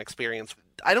girlfriend experience.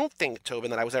 I don't think, Tobin,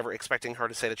 that I was ever expecting her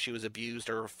to say that she was abused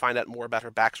or find out more about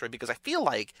her backstory, because I feel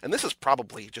like, and this is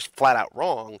probably just flat out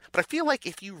wrong, but I feel like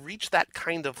if you reach that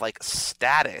kind of like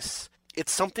status,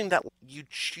 it's something that you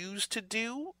choose to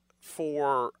do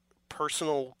for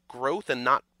personal growth and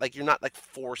not like you're not like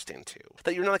forced into,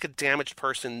 that you're not like a damaged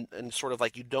person and sort of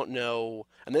like you don't know,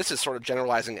 and this is sort of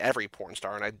generalizing every porn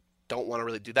star and I don't want to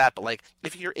really do that, but like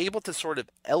if you're able to sort of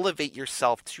elevate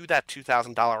yourself to that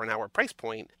 $2,000 an hour price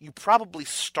point, you probably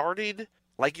started,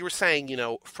 like you were saying,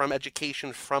 from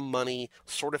education, from money,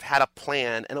 sort of had a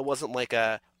plan, and it wasn't like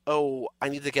I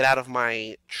need to get out of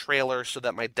my trailer so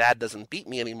that my dad doesn't beat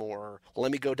me anymore.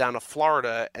 Let me go down to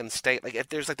Florida and stay. Like, if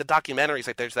there's like the documentaries,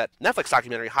 like there's that Netflix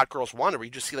documentary, Hot Girls Wanted, where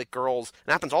you just see like girls, and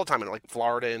it happens all the time in like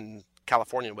Florida and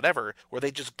California and whatever, where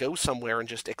they just go somewhere and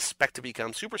just expect to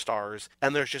become superstars.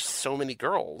 And there's just so many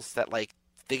girls that like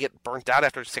they get burnt out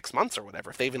after 6 months or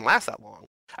whatever, if they even last that long.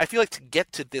 I feel like to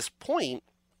get to this point,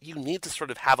 you need to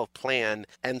sort of have a plan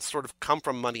and sort of come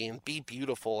from money and be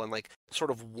beautiful and like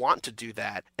sort of want to do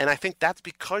that. And I think that's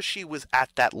because she was at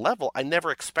that level. I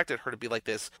never expected her to be like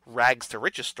this rags to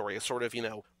riches story, a sort of,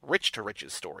 rich to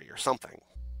riches story or something.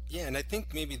 Yeah, and I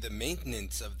think maybe the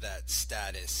maintenance of that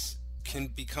status can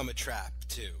become a trap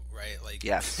too, right? Like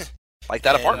yes, like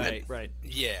that apartment. Right.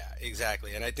 Yeah,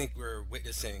 exactly. And I think we're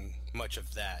witnessing much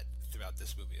of that throughout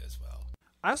this movie as well.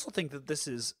 I also think that this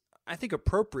is, I think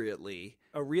appropriately,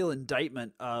 a real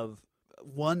indictment of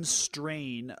one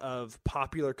strain of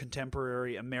popular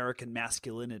contemporary American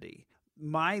masculinity.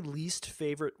 My least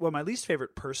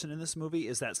favorite person in this movie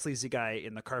is that sleazy guy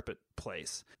in the carpet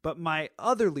place. But my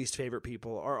other least favorite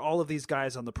people are all of these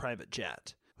guys on the private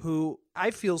jet, who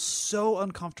I feel so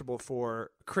uncomfortable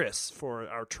for Chris, for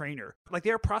our trainer. Like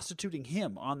they are prostituting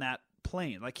him on that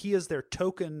plane. Like he is their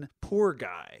token poor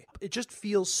guy. It just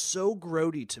feels so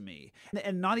grody to me.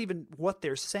 And not even what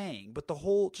they're saying, but the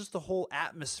whole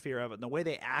atmosphere of it and the way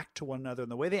they act to one another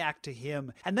and the way they act to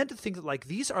him. And then to think that like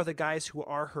these are the guys who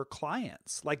are her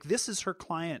clients. Like this is her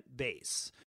client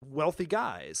base. Wealthy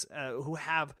guys who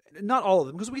have, not all of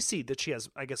them, because we see that she has,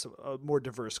 I guess, a more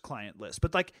diverse client list.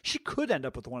 But like she could end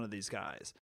up with one of these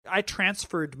guys. I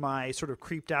transferred my sort of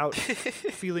creeped out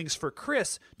feelings for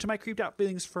Chris to my creeped out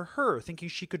feelings for her, thinking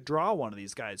she could draw one of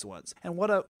these guys once. And what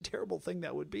a terrible thing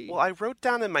that would be. Well, I wrote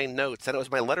down in my notes, and it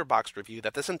was my Letterboxd review,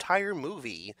 that this entire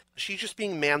movie, she's just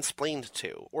being mansplained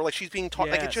to, or like she's being taught.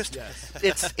 Like it just,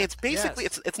 it's basically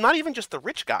it's not even just the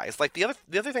rich guys. Like the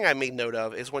other thing I made note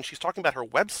of is when she's talking about her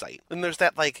website, and there's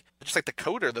that like just like the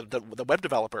coder, the web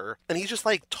developer, and he's just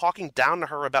like talking down to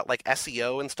her about like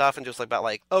SEO and stuff, and just like about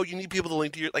like, oh, you need people to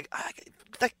link to your like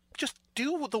just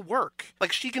do the work.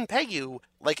 Like, she can pay you.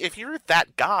 Like, if you're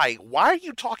that guy, why are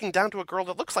you talking down to a girl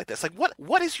that looks like this? Like,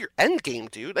 what is your end game,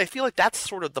 dude? I feel like that's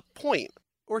sort of the point.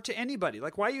 Or to anybody.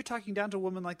 Like, why are you talking down to a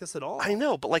woman like this at all? I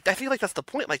know, but like, I feel like that's the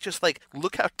point. Like, just like,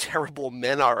 look how terrible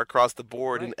men are across the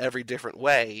board in every different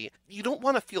way. You don't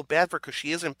want to feel bad for her because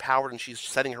she is empowered and she's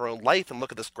setting her own life, and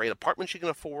look at this great apartment she can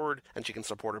afford, and she can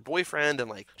support her boyfriend, and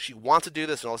like, she wants to do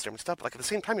this and all this different stuff. But like, at the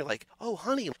same time, you're like, oh,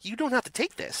 honey, you don't have to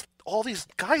take this. All these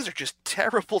guys are just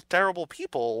terrible, terrible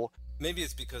people. Maybe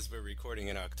it's because we're recording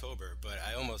in October, but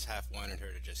I almost half wanted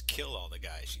her to just kill all the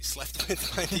guys she slept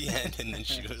with by the end, and then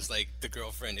she was like the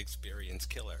girlfriend experience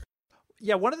killer.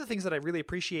 Yeah, one of the things that I really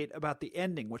appreciate about the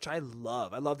ending, which I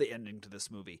love the ending to this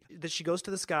movie, that she goes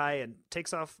to this guy and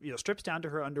takes off, strips down to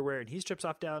her underwear, and he strips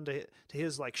off down to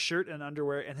his like shirt and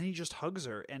underwear, and then he just hugs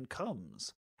her and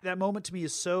comes. That moment to me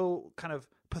is so kind of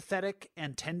pathetic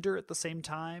and tender at the same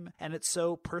time, and it's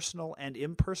so personal and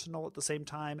impersonal at the same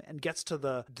time, and gets to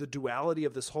the duality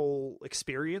of this whole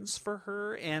experience for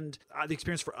her and the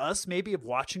experience for us maybe of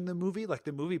watching the movie. Like,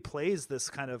 the movie plays this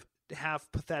kind of half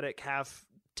pathetic, half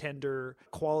tender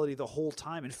quality the whole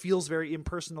time, and feels very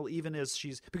impersonal, even as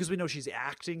because we know she's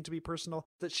acting to be personal,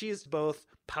 that she is both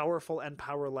powerful and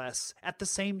powerless at the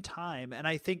same time. And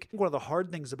I think one of the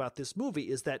hard things about this movie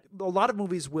is that a lot of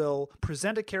movies will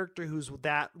present a character who's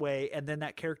that way, and then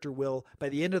that character will, by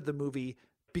the end of the movie,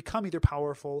 become either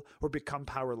powerful or become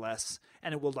powerless,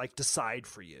 and it will like decide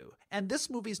for you. And this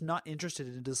movie's not interested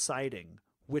in deciding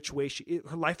which way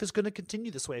her life is going to continue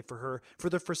this way for her for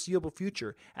the foreseeable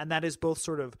future. And that is both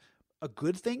sort of a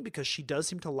good thing, because she does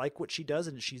seem to like what she does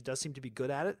and she does seem to be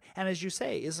good at it. And as you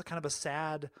say, is a kind of a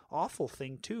sad, awful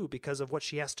thing too, because of what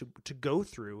she has to go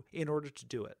through in order to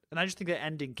do it. And I just think that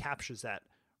ending captures that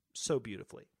so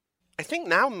beautifully. I think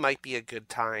now might be a good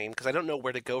time, because I don't know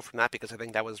where to go from that, because I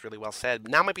think that was really well said.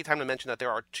 Now might be time to mention that there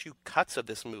are 2 cuts of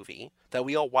this movie, that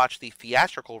we all watched the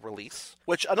theatrical release,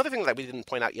 which another thing that we didn't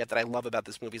point out yet that I love about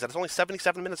this movie is that it's only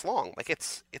 77 minutes long. Like,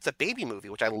 it's a baby movie,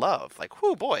 which I love. Like,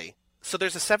 whoo boy. So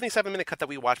there's a 77-minute cut that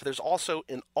we watched, but there's also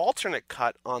an alternate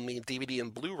cut on the DVD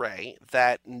and Blu-ray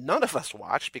that none of us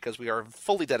watched because we are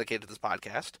fully dedicated to this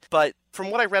podcast. But from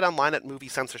what I read online at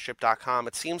moviecensorship.com,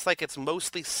 it seems like it's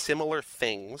mostly similar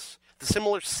things. The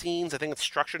similar scenes, I think it's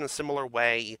structured in a similar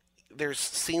way. There's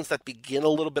scenes that begin a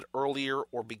little bit earlier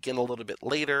or begin a little bit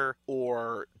later,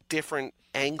 or different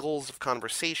angles of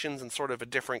conversations, and sort of a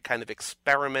different kind of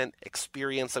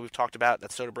experience that we've talked about that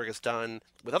Soderbergh has done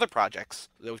with other projects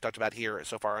that we've talked about here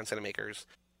so far on Cinemakers.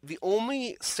 The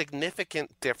only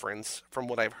significant difference from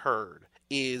what I've heard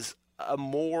is a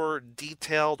more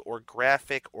detailed or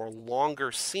graphic or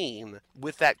longer scene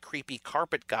with that creepy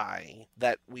carpet guy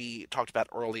that we talked about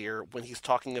earlier, when he's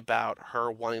talking about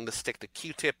her wanting to stick the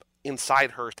Q-tip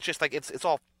inside her. Just like, it's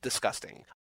all disgusting.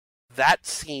 That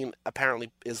scene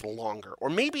apparently is longer. Or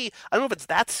maybe, I don't know if it's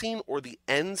that scene or the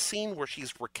end scene where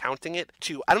she's recounting it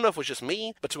to, I don't know if it was just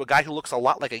me, but to a guy who looks a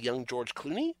lot like a young George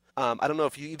Clooney. I don't know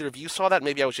if either of you saw that.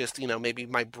 Maybe I was just, maybe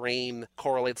my brain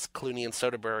correlates Clooney and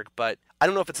Soderbergh, but I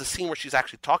don't know if it's a scene where she's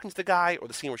actually talking to the guy or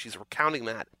the scene where she's recounting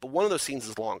that, but one of those scenes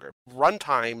is longer.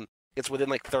 Runtime, it's within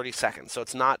like 30 seconds, so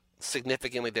it's not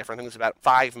significantly different. I think it's about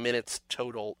 5 minutes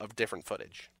total of different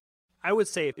footage. I would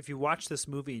say if you watch this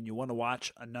movie and you want to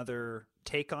watch another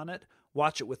take on it,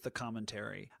 watch it with the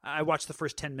commentary. I watched the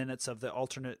first 10 minutes of the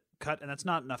alternate cut, and that's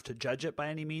not enough to judge it by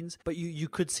any means, but you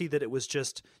could see that it was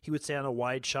just, he would stay on a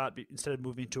wide shot instead of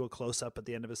moving to a close-up at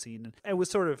the end of a scene. And it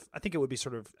was sort of, I think it would be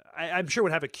sort of, I'm sure it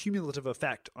would have a cumulative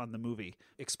effect on the movie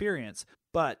experience,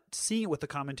 but seeing it with the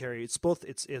commentary, it's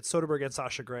Soderbergh and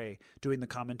Sasha Grey doing the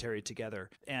commentary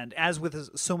together. And as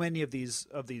with so many of these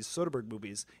Soderbergh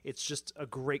movies, it's just a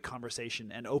great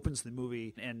conversation and opens the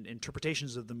movie and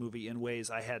interpretations of the movie in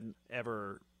ways I hadn't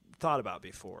ever thought about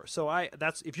before. So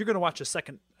if you're going to watch if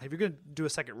you're going to do a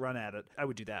second run at it, I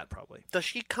would do that probably. Does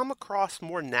she come across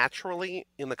more naturally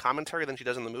in the commentary than she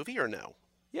does in the movie, or no?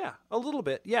 Yeah, a little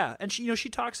bit. Yeah. And she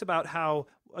talks about how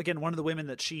again, one of the women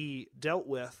that she dealt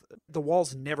with, the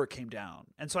walls never came down.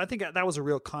 And so I think that was a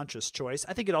real conscious choice.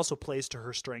 I think it also plays to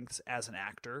her strengths as an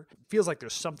actor. It feels like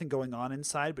there's something going on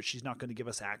inside, but she's not going to give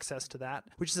us access to that,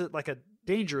 which is like a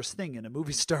dangerous thing in a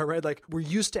movie star, right? Like, we're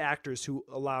used to actors who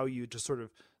allow you to sort of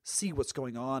see what's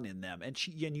going on in them, and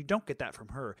you don't get that from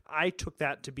her. I took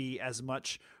that to be as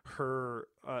much her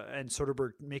and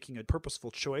Soderbergh making a purposeful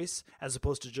choice, as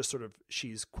opposed to just sort of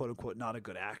she's quote unquote not a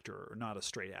good actor or not a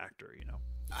straight actor, you know.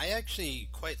 I actually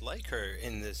quite like her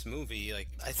in this movie. Like,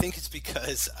 I think it's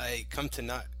because I come to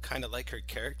not kind of like her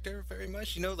character very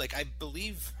much. You know, like, I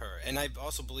believe her, and I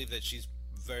also believe that she's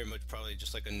very much probably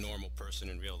just like a normal person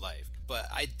in real life. But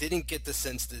I didn't get the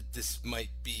sense that this might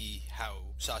be how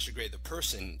Sasha Grey the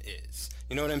person is.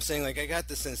 You know what I'm saying? Like, I got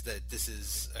the sense that this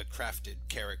is a crafted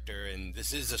character, and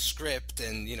this is a script,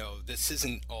 and, you know, this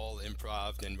isn't all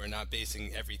improv, and we're not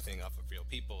basing everything off of real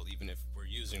people, even if we're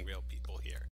using real people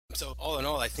here. So all in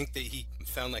all, I think that he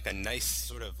found like a nice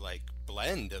sort of like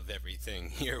blend of everything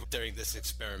here during this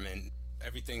experiment.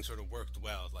 Everything sort of worked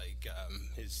well. Like,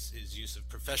 his use of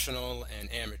professional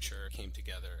and amateur came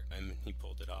together, and he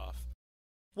pulled it off.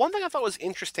 One thing I thought was an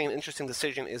interesting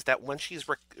decision is that when she's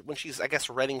I guess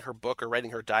writing her book or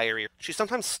writing her diary, she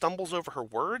sometimes stumbles over her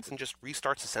words and just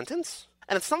restarts a sentence.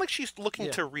 And it's not like she's looking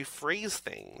to rephrase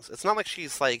things. It's not like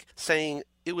she's like saying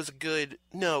it was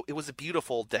a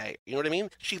beautiful day. You know what I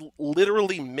mean? She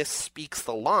literally misspeaks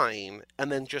the line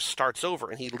and then just starts over,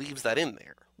 and he leaves that in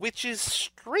there, which is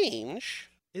strange.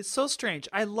 It's so strange.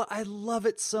 I love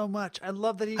it so much. I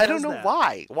love that he does that. I don't know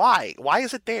why. Why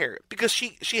is it there? Because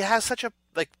she has such a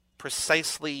like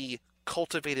precisely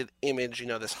cultivated image, you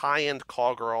know, this high-end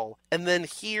call girl, and then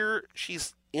here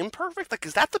she's imperfect. Like,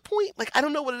 is that the point? Like, I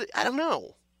don't know I don't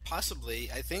know. Possibly.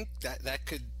 I think that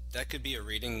could be a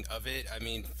reading of it. I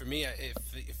mean, for me,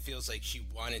 it feels like she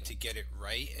wanted to get it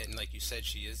right, and like you said,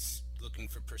 she is looking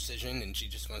for precision, and she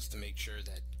just wants to make sure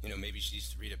that, you know, maybe she needs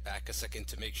to read it back a second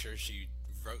to make sure she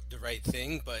wrote the right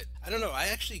thing. But I don't know, I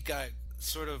actually got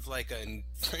sort of like a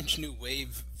French New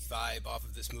Wave vibe off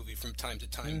of this movie from time to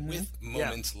time, with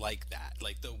moments like that.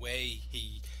 Like, the way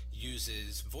he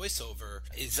uses voiceover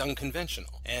is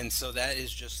unconventional, and so that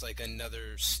is just like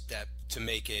another step to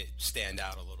make it stand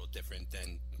out a little different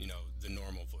than, you know, the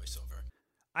normal voiceover.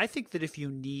 I think that if you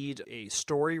need a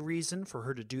story reason for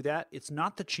her to do that, it's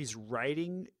not that she's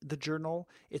writing the journal,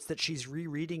 it's that she's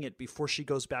rereading it before she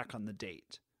goes back on the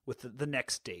date with the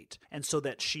next date. And so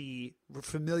that she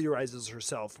familiarizes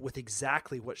herself with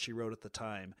exactly what she wrote at the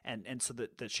time, and so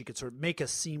that she could sort of make a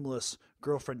seamless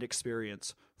girlfriend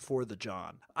experience for the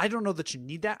John. I don't know that you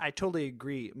need that. I totally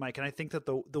agree, Mike. And I think that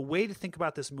the way to think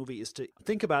about this movie is to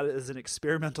think about it as an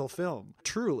experimental film,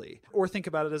 truly, or think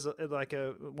about it as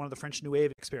one of the French New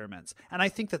Wave experiments. And I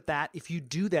think that if you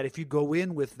do that, if you go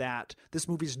in with that, this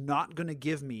movie's not going to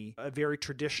give me a very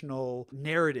traditional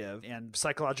narrative and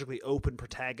psychologically open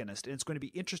protagonist. And it's going to be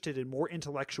interested in more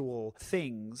intellectual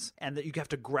things, and that you have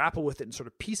to grapple with it and sort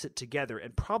of piece it together,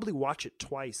 and probably watch it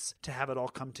twice to have it all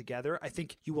come together. I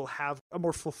think you will have a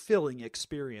more fulfilling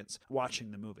experience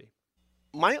watching the movie.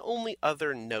 My only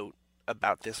other note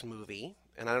about this movie,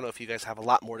 and I don't know if you guys have a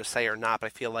lot more to say or not, but I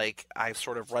feel like I've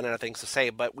sort of run out of things to say,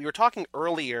 but we were talking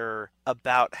earlier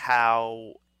about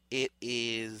how it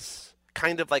is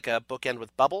kind of like a bookend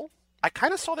with Bubble. I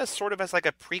kind of saw this sort of as like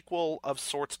a prequel of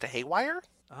sorts to Haywire.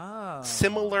 Oh.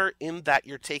 Similar in that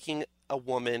you're taking a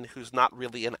woman who's not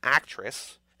really an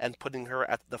actress and putting her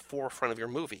at the forefront of your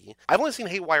movie. I've only seen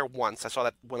Haywire once. I saw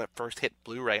that when it first hit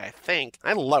Blu-ray, I think.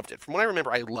 I loved it. From what I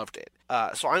remember, I loved it.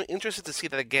 So I'm interested to see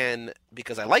that again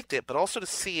because I liked it, but also to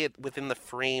see it within the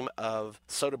frame of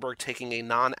Soderbergh taking a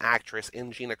non-actress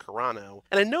in Gina Carano.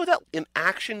 And I know that an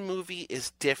action movie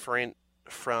is different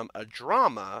from a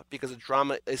drama, because a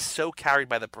drama is so carried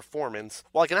by the performance.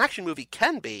 While like an action movie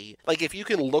can be, like if you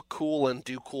can look cool and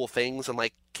do cool things and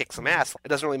like kick some ass, it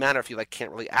doesn't really matter if you like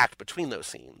can't really act between those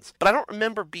scenes. But I don't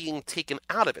remember being taken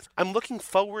out of it. I'm looking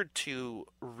forward to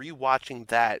rewatching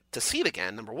that to see it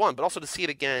again, number one, but also to see it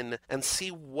again and see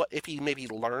what if he maybe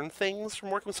learned things from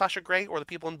working with Sasha Grey or the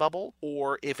people in Bubble,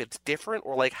 or if it's different,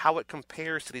 or like how it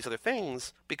compares to these other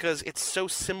things, because it's so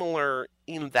similar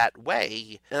in that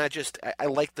way, and I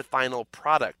like the final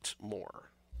product more.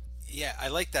 Yeah, I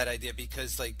like that idea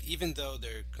because, like, even though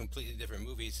they're completely different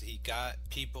movies, he got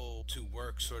people to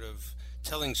work sort of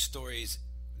telling stories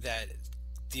that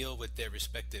deal with their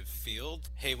respective field.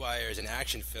 Haywire is an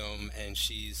action film, and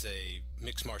she's a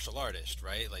mixed martial artist,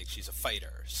 right? Like, she's a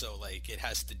fighter. So, like, it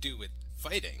has to do with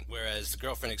fighting. Whereas the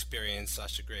Girlfriend Experience,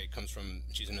 Sasha Grey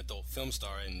she's an adult film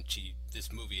star, and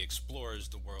this movie explores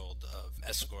the world of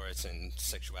escorts and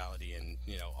sexuality and,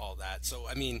 all that. So,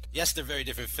 I mean, yes, they're very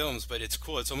different films, but it's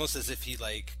cool. It's almost as if he,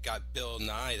 got Bill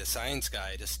Nye, the science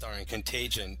guy, to star in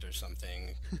Contagion or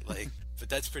something. But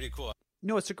that's pretty cool.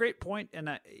 No, it's a great point,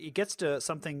 and it gets to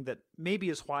something that maybe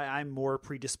is why I'm more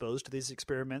predisposed to these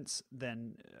experiments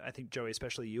than I think, Joey,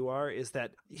 especially you are, is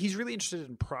that he's really interested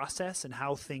in process and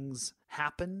how things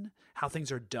happen, how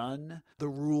things are done, the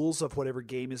rules of whatever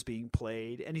game is being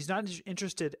played, and he's not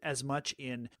interested as much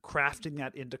in crafting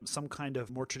that into some kind of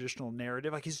more traditional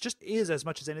narrative. He's just as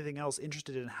much as anything else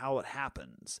interested in how it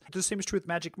happens. The same is true with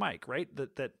Magic Mike, right?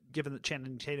 That given that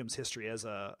Channing Tatum's history as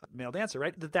a male dancer,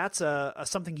 right? That's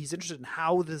something he's interested in.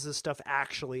 How does this stuff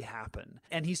actually happen?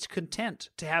 And he's content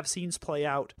to have scenes play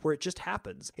out where it just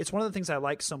happens. It's one of the things I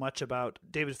like so much about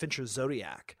David Fincher's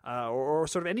Zodiac, or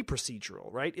sort of any procedural,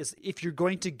 right? Is if you're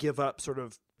going to give up sort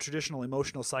of traditional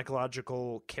emotional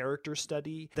psychological character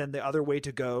study, then the other way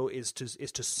to go is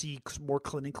to see more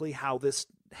clinically how this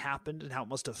happened and how it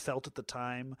must have felt at the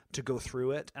time to go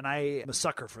through it. And I am a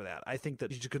sucker for that. I think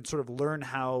that you can sort of learn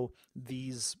how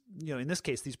these, in this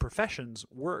case, these professions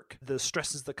work, the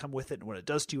stresses that come with it and what it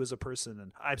does to you as a person.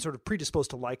 And I'm sort of predisposed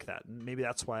to like that. And maybe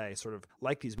that's why I sort of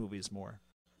like these movies more.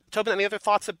 Tobin, any other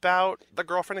thoughts about the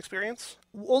Girlfriend Experience?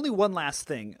 Only one last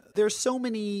thing. There's so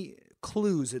many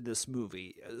clues in this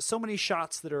movie, so many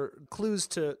shots that are clues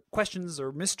to questions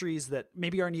or mysteries that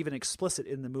maybe aren't even explicit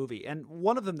in the movie. And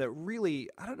one of them that really,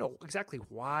 I don't know exactly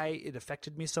why it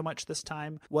affected me so much this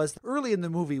time, was early in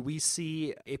the movie we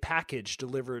see a package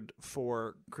delivered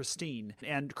for Christine,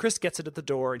 and Chris gets it at the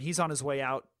door and he's on his way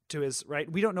out to his right.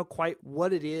 We don't know quite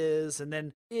what it is. And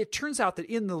then it turns out that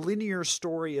in the linear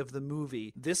story of the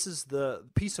movie, this is the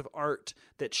piece of art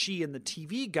that she and the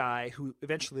TV guy, who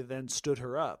eventually then stood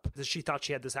her up, that she thought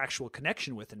she had this actual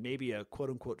connection with and maybe a quote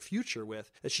unquote future with,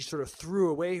 that she sort of threw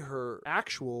away her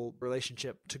actual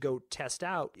relationship to go test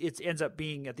out. It ends up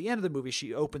being at the end of the movie,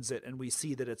 she opens it and we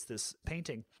see that it's this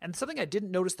painting. And something I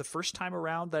didn't notice the first time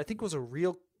around that I think was a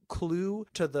real clue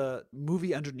to the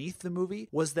movie underneath the movie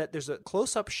was that there's a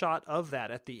close-up shot of that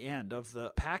at the end of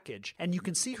the package, and you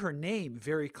can see her name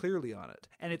very clearly on it,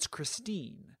 and it's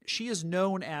Christine. She is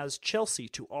known as Chelsea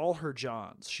to all her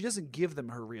Johns. She doesn't give them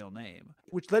her real name,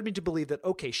 which led me to believe that,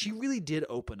 okay, she really did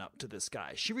open up to this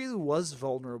guy. She really was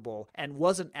vulnerable and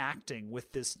wasn't acting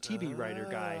with this TV writer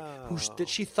guy that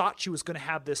she thought she was going to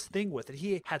have this thing with, and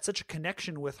he had such a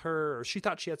connection with her, or she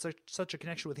thought she had such a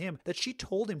connection with him, that she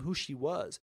told him who she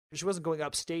was. She wasn't going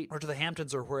upstate or to the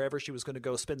Hamptons or wherever she was going to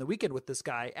go spend the weekend with this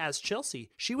guy as Chelsea.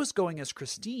 She was going as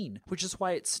Christine, which is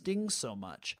why it stings so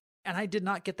much. And I did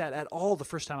not get that at all the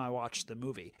first time I watched the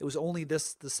movie. It was only the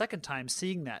second time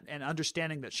seeing that and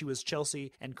understanding that she was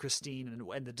Chelsea and Christine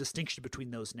and the distinction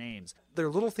between those names. There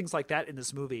are little things like that in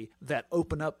this movie that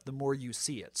open up the more you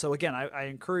see it. So again, I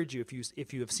encourage you,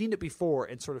 if you have seen it before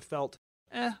and sort of felt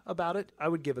about it, I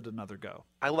would give it another go.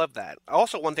 I love that.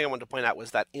 Also, one thing I wanted to point out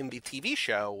was that in the TV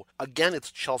show, again,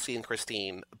 it's Chelsea and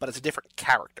Christine, but it's a different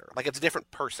character. It's a different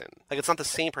person. It's not the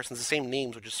same person, it's the same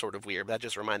names, which is sort of weird, but that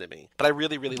just reminded me. But I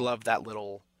really, really love that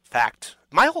little fact.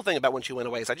 My whole thing about when she went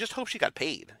away is I just hope she got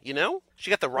paid, She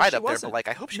got the ride up there, but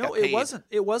I hope she got paid. No,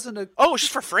 it wasn't a... Oh, it was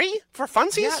just for free? For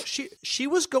funsies? Yeah, she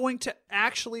was going to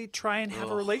actually try and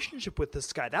have a relationship with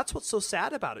this guy. That's what's so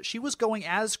sad about it. She was going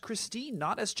as Christine,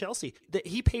 not as Chelsea.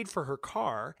 He paid for her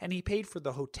car, and he paid for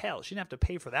the hotel. She didn't have to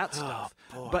pay for that stuff.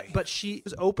 But she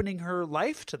was opening her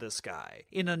life to this guy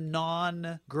in a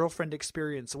non-girlfriend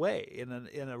experience way,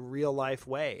 in a real-life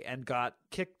way, and got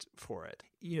kicked for it.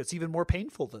 It's even more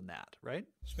painful than that, right?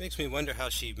 Which makes me wonder how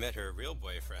she met her real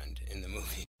boyfriend in the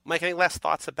movie. Mike, any last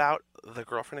thoughts about the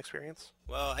Girlfriend Experience?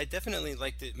 Well, I definitely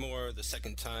liked it more the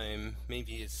second time.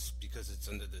 Maybe it's because it's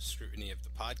under the scrutiny of the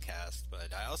podcast,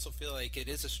 but I also feel like it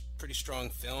is a pretty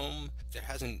strong film. There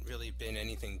hasn't really been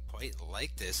anything quite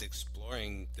like this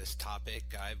exploring this topic.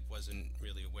 I wasn't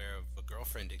really aware of a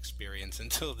girlfriend experience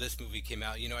until this movie came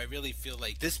out. I really feel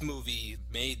like this movie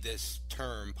made this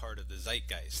term part of the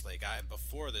zeitgeist.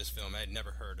 Before this film, I had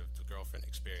never heard of the girlfriend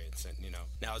experience, and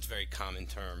now it's a very common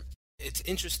term. It's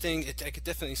interesting. I could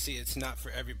definitely see it's not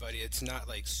for everybody. It's not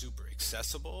super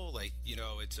accessible.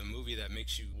 It's a movie that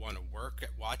makes you want to work at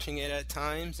watching it at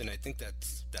times, and I think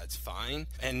that's fine.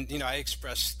 And I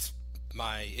expressed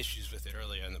my issues with it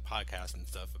earlier in the podcast and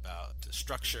stuff about the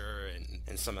structure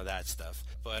and some of that stuff.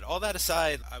 But all that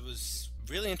aside, I was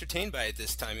really entertained by it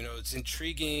this time. You know, it's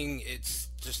intriguing. It's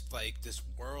just like this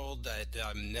world that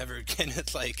I'm never gonna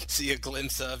like see a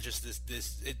glimpse of. Just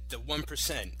the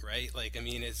 1%, right? Like, I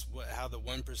mean, it's how the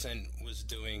 1% was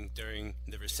doing during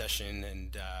the recession,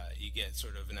 and you get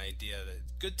sort of an idea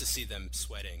that good to see them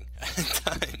sweating at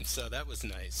times. So that was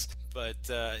nice. But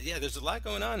yeah, there's a lot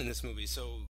going on in this movie.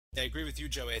 So I agree with you,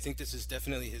 Joey. I think this is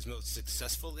definitely his most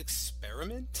successful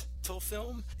experimental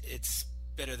film. It's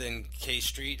better than K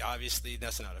Street. Obviously,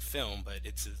 that's not a film, but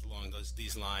it's along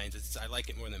these lines. I like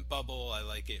it more than Bubble. I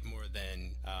like it more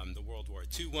than the World War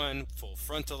II one. Full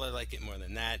Frontal, I like it more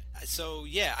than that. So,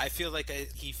 yeah, I feel like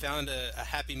he found a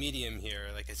happy medium here,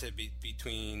 like I said,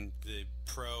 between the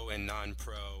pro and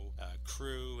non-pro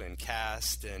crew and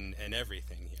cast and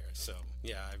everything here. So,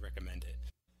 yeah, I recommend it.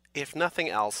 If nothing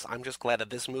else, I'm just glad that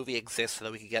this movie exists so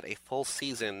that we could get a full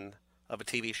season of a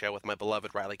TV show with my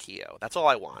beloved Riley Keough. That's all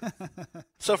I want.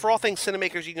 So for all things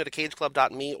Cinemakers, you can go to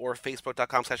cageclub.me or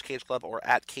facebook.com/cageclub or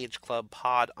at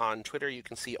cageclubpod on Twitter. You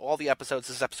can see all the episodes.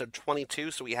 This is episode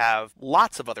 22, so we have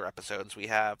lots of other episodes. We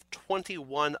have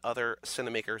 21 other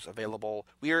Cinemakers available.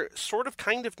 We are sort of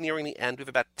kind of nearing the end. We have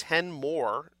about 10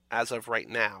 more as of right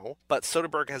now, but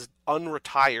Soderbergh has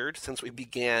unretired since we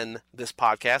began this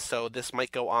podcast, so this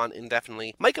might go on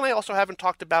indefinitely. Mike and I also haven't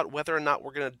talked about whether or not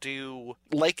we're going to do,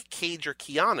 like Cage or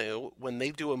Keanu, when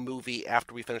they do a movie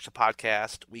after we finish the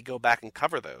podcast, we go back and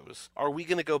cover those. Are we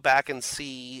going to go back and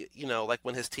see, you know, like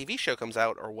when his TV show comes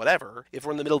out or whatever, if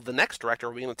we're in the middle of the next director,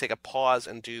 are we going to take a pause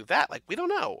and do that? Like, we don't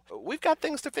know. We've got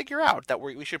things to figure out that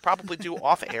we should probably do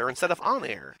off air instead of on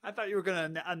air. I thought you were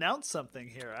going to announce something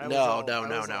here. No.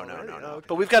 Okay.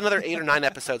 But we've got another 8 or 9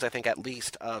 episodes, I think, at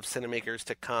least, of Cinemakers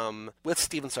to come with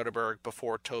Steven Soderbergh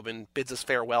before Tobin bids us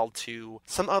farewell to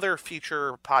some other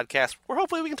future podcast where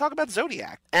hopefully we can talk about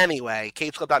Zodiac. Anyway,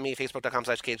 cageclub.me,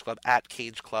 facebook.com/cageclub, at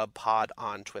cageclubpod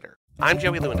on Twitter. I'm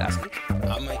Joey Lewandowski.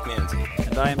 I'm Mike Manzi.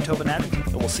 And I am Tobin Addington.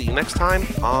 And we'll see you next time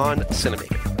on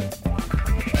Cinemakers.